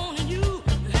are wanting you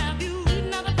to have you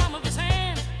eating out the palm of his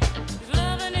hand. His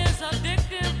loving is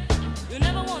addictive. You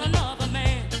never want another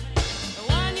man. The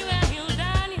wine you have, he'll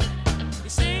dine you. You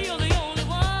say you're the only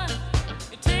one.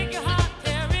 You take your heart,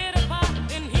 tear it apart,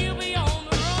 and he'll be on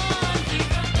the run.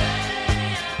 He's a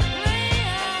player,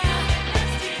 player.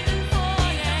 Next to you, oh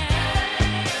yeah,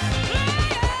 player.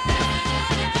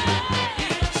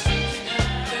 He'll shoot you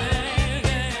down, yeah,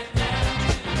 yeah, down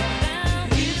to the ground.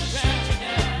 He'll shoot you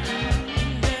down,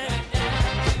 yeah, down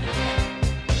to the ground.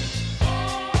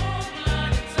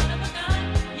 Cold-blooded son of a gun,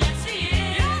 yes he is.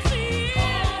 Yes he is.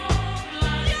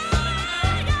 Cold-blooded son of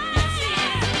a gun, yes he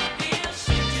is. He'll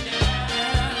shoot you down,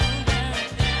 down,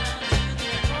 down to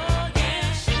the ground.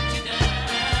 He'll shoot you down,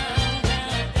 down, down to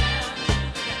the ground.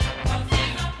 'Cause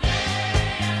he's a player, player.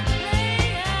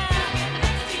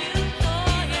 Next to you,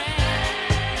 oh yeah,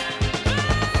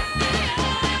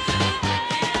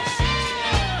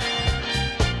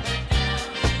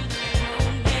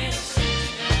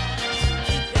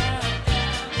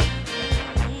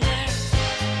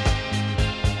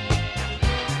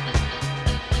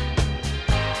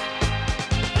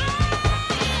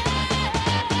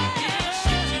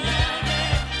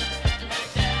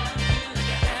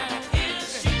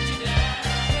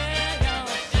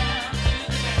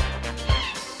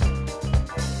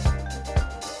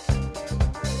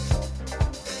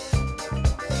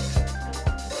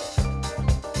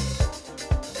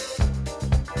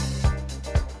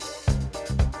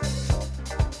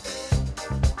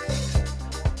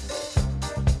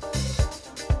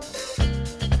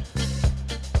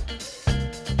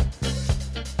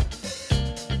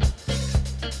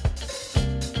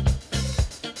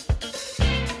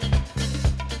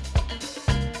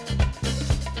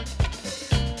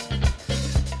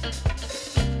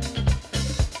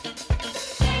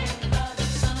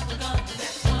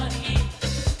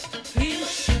 he'll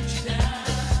shoot you down.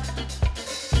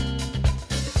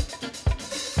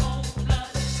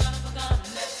 Cold-blooded son of a gun,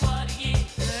 that's what he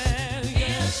is.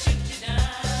 He'll shoot you down,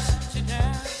 shoot you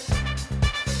down.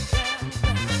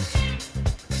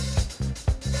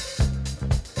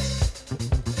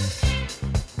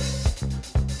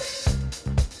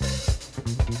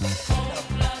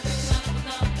 Cold-blooded son of a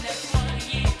gun, that's what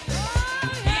he is.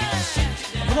 He'll shoot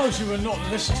you down. For those who have not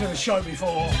listened to the show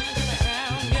before,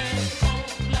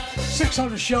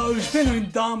 600 shows, been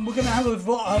and done. We're going to have a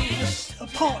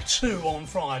part 2 on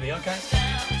Friday, okay?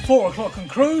 4 o'clock on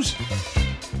Cruise.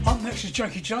 Up next is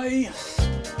Jackie J.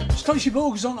 Stacey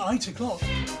Borg is on at 8 o'clock.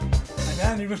 And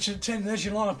Andy Richard at 10. There's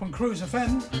your lineup on Cruise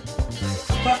FM.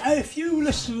 But if you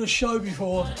listen to the show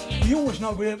before, you always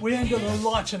know we end on a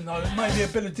lighter note. Maybe a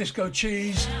bit of disco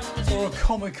cheese or a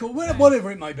comical,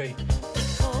 whatever it may be.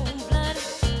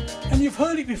 And you've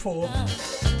heard it before.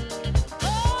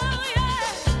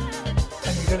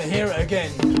 And you're going to hear it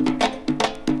again.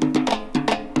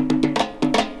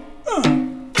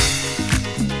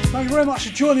 Thank you very much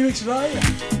for joining me today.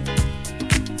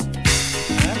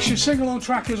 And that's your sing-along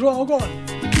track as well. Go on.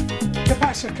 ¿Qué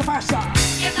pasa? ¿Qué pasa?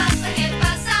 ¿Qué pasa? ¿Qué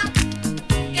pasa?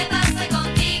 ¿Qué pasa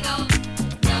contigo?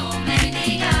 No me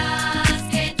digas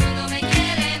que tú no me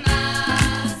quieres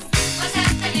más. What's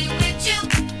happening with you?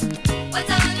 What's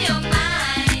on your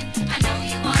mind? I know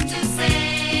you want to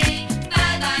say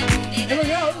bye-bye. Here we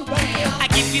go. I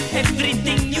give you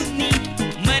everything you need.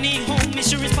 Money, home,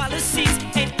 insurance policies,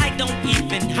 and I don't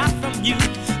even have from you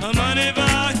a money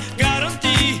back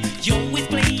guarantee. You're always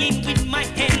playing with my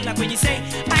head, like when you say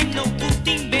I'm no good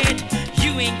in bed.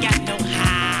 You ain't got no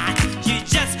heart. You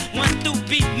just want to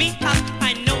beat me up.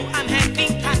 I know I'm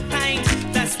having hard times.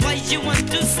 That's why you want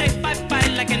to say bye-bye,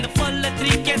 like in the fall the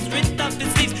tree gets rid of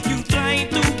its leaves. You trying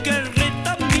to get rid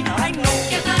of me. I know.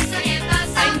 ¿Qué pasa? ¿Qué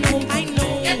pasa? I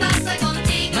know. ¿Qué pasa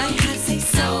contigo? My heart's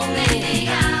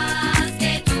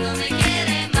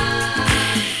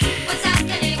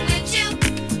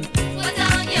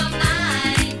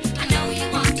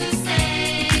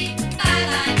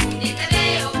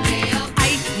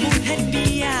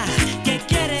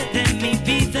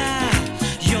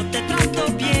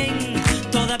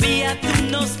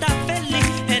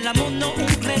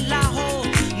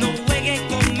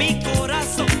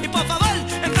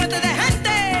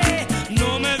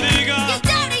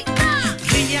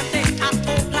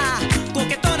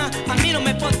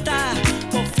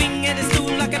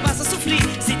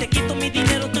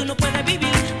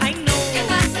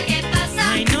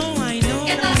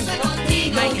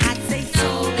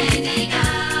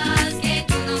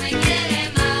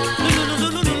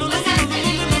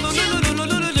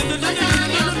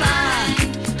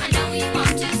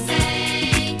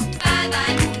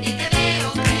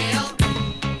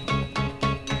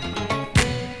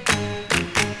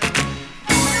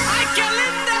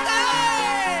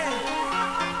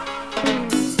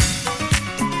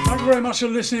very much for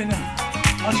listening.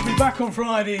 I shall be back on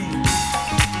Friday.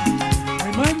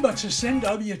 Remember to send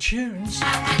over your tunes.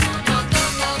 And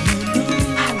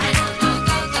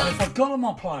if I've got them,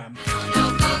 I'll play them.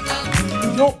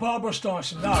 Not Barbara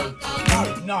Streisand,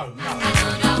 no.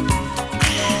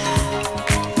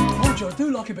 Mind you, I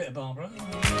do like a bit of Barbara.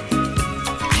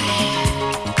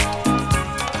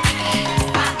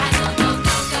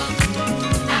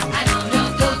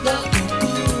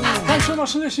 Thanks so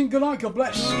much for listening. Good night. God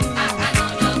bless.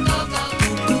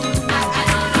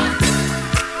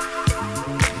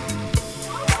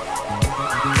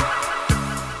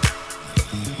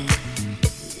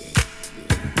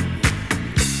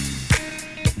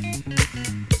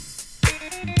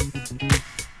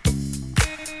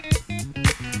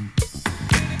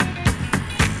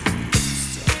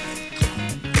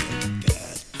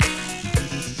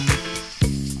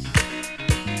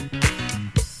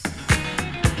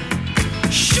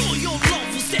 Sure, your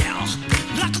love was there,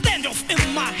 like a dandruff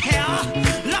in my hair,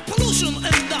 like pollution in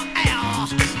the air,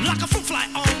 like a fruit fly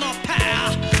on a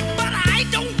pear. But I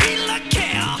don't really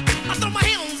care. I throw my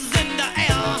hands in the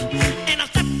air and I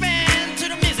step into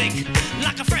the music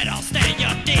like a Fred Astaire. You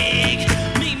dig?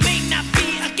 Me may not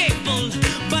be a gable,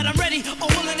 but I'm ready,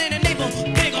 willing and able.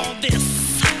 Big on this.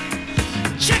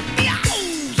 Check me out.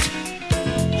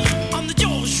 I'm the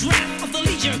George Rapp of the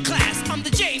leisure class. I'm the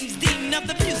James Dean of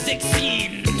the music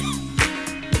scene.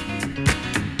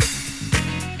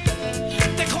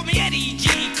 They call me Eddie G,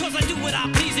 cause I do what I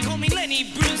please. They call me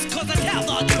Lenny Bruce, cause I tell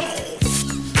the truth.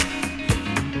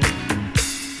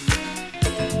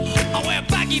 I wear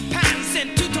baggy pants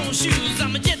and two-tone shoes.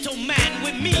 I'm a gentleman,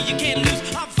 with me you can't lose.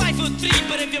 I'm 5'3",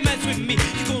 but if you mess with me,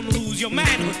 you're gonna lose your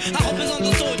manhood. I hope it's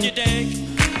understood, you dig?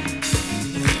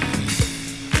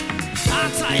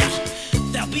 I'll tell ya,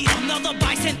 there'll be another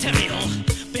bicentennial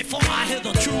before I hear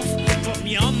the truth from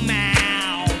your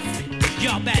mouth.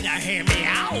 You better hear me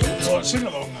out. Right, sing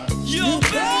along now. You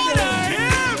better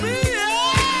hear me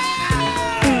out.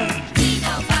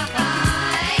 Nino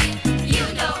Popeye, you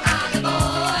know olive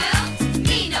oil.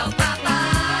 Nino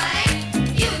Popeye,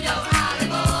 you know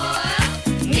olive oil.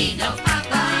 Nino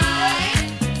Popeye,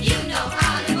 you know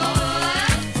olive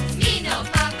oil. Nino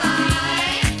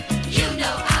Popeye, you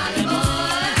know olive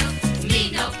oil.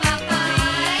 Nino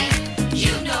Popeye,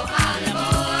 you know olive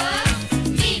oil.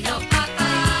 Nino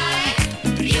Popeye,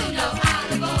 you know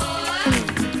olive oil.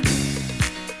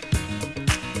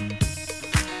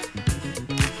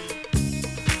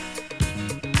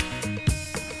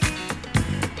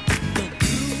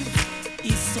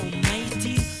 Is so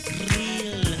mighty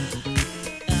real.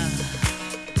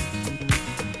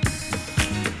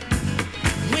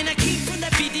 When I came from the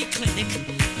BD clinic,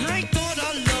 I thought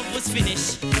our love was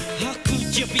finished. How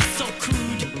could you be so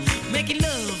crude? Making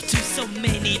love to so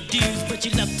many dudes, but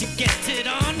you love to get it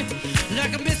on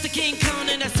like a Mr. King Kong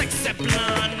and a sexy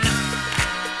blonde.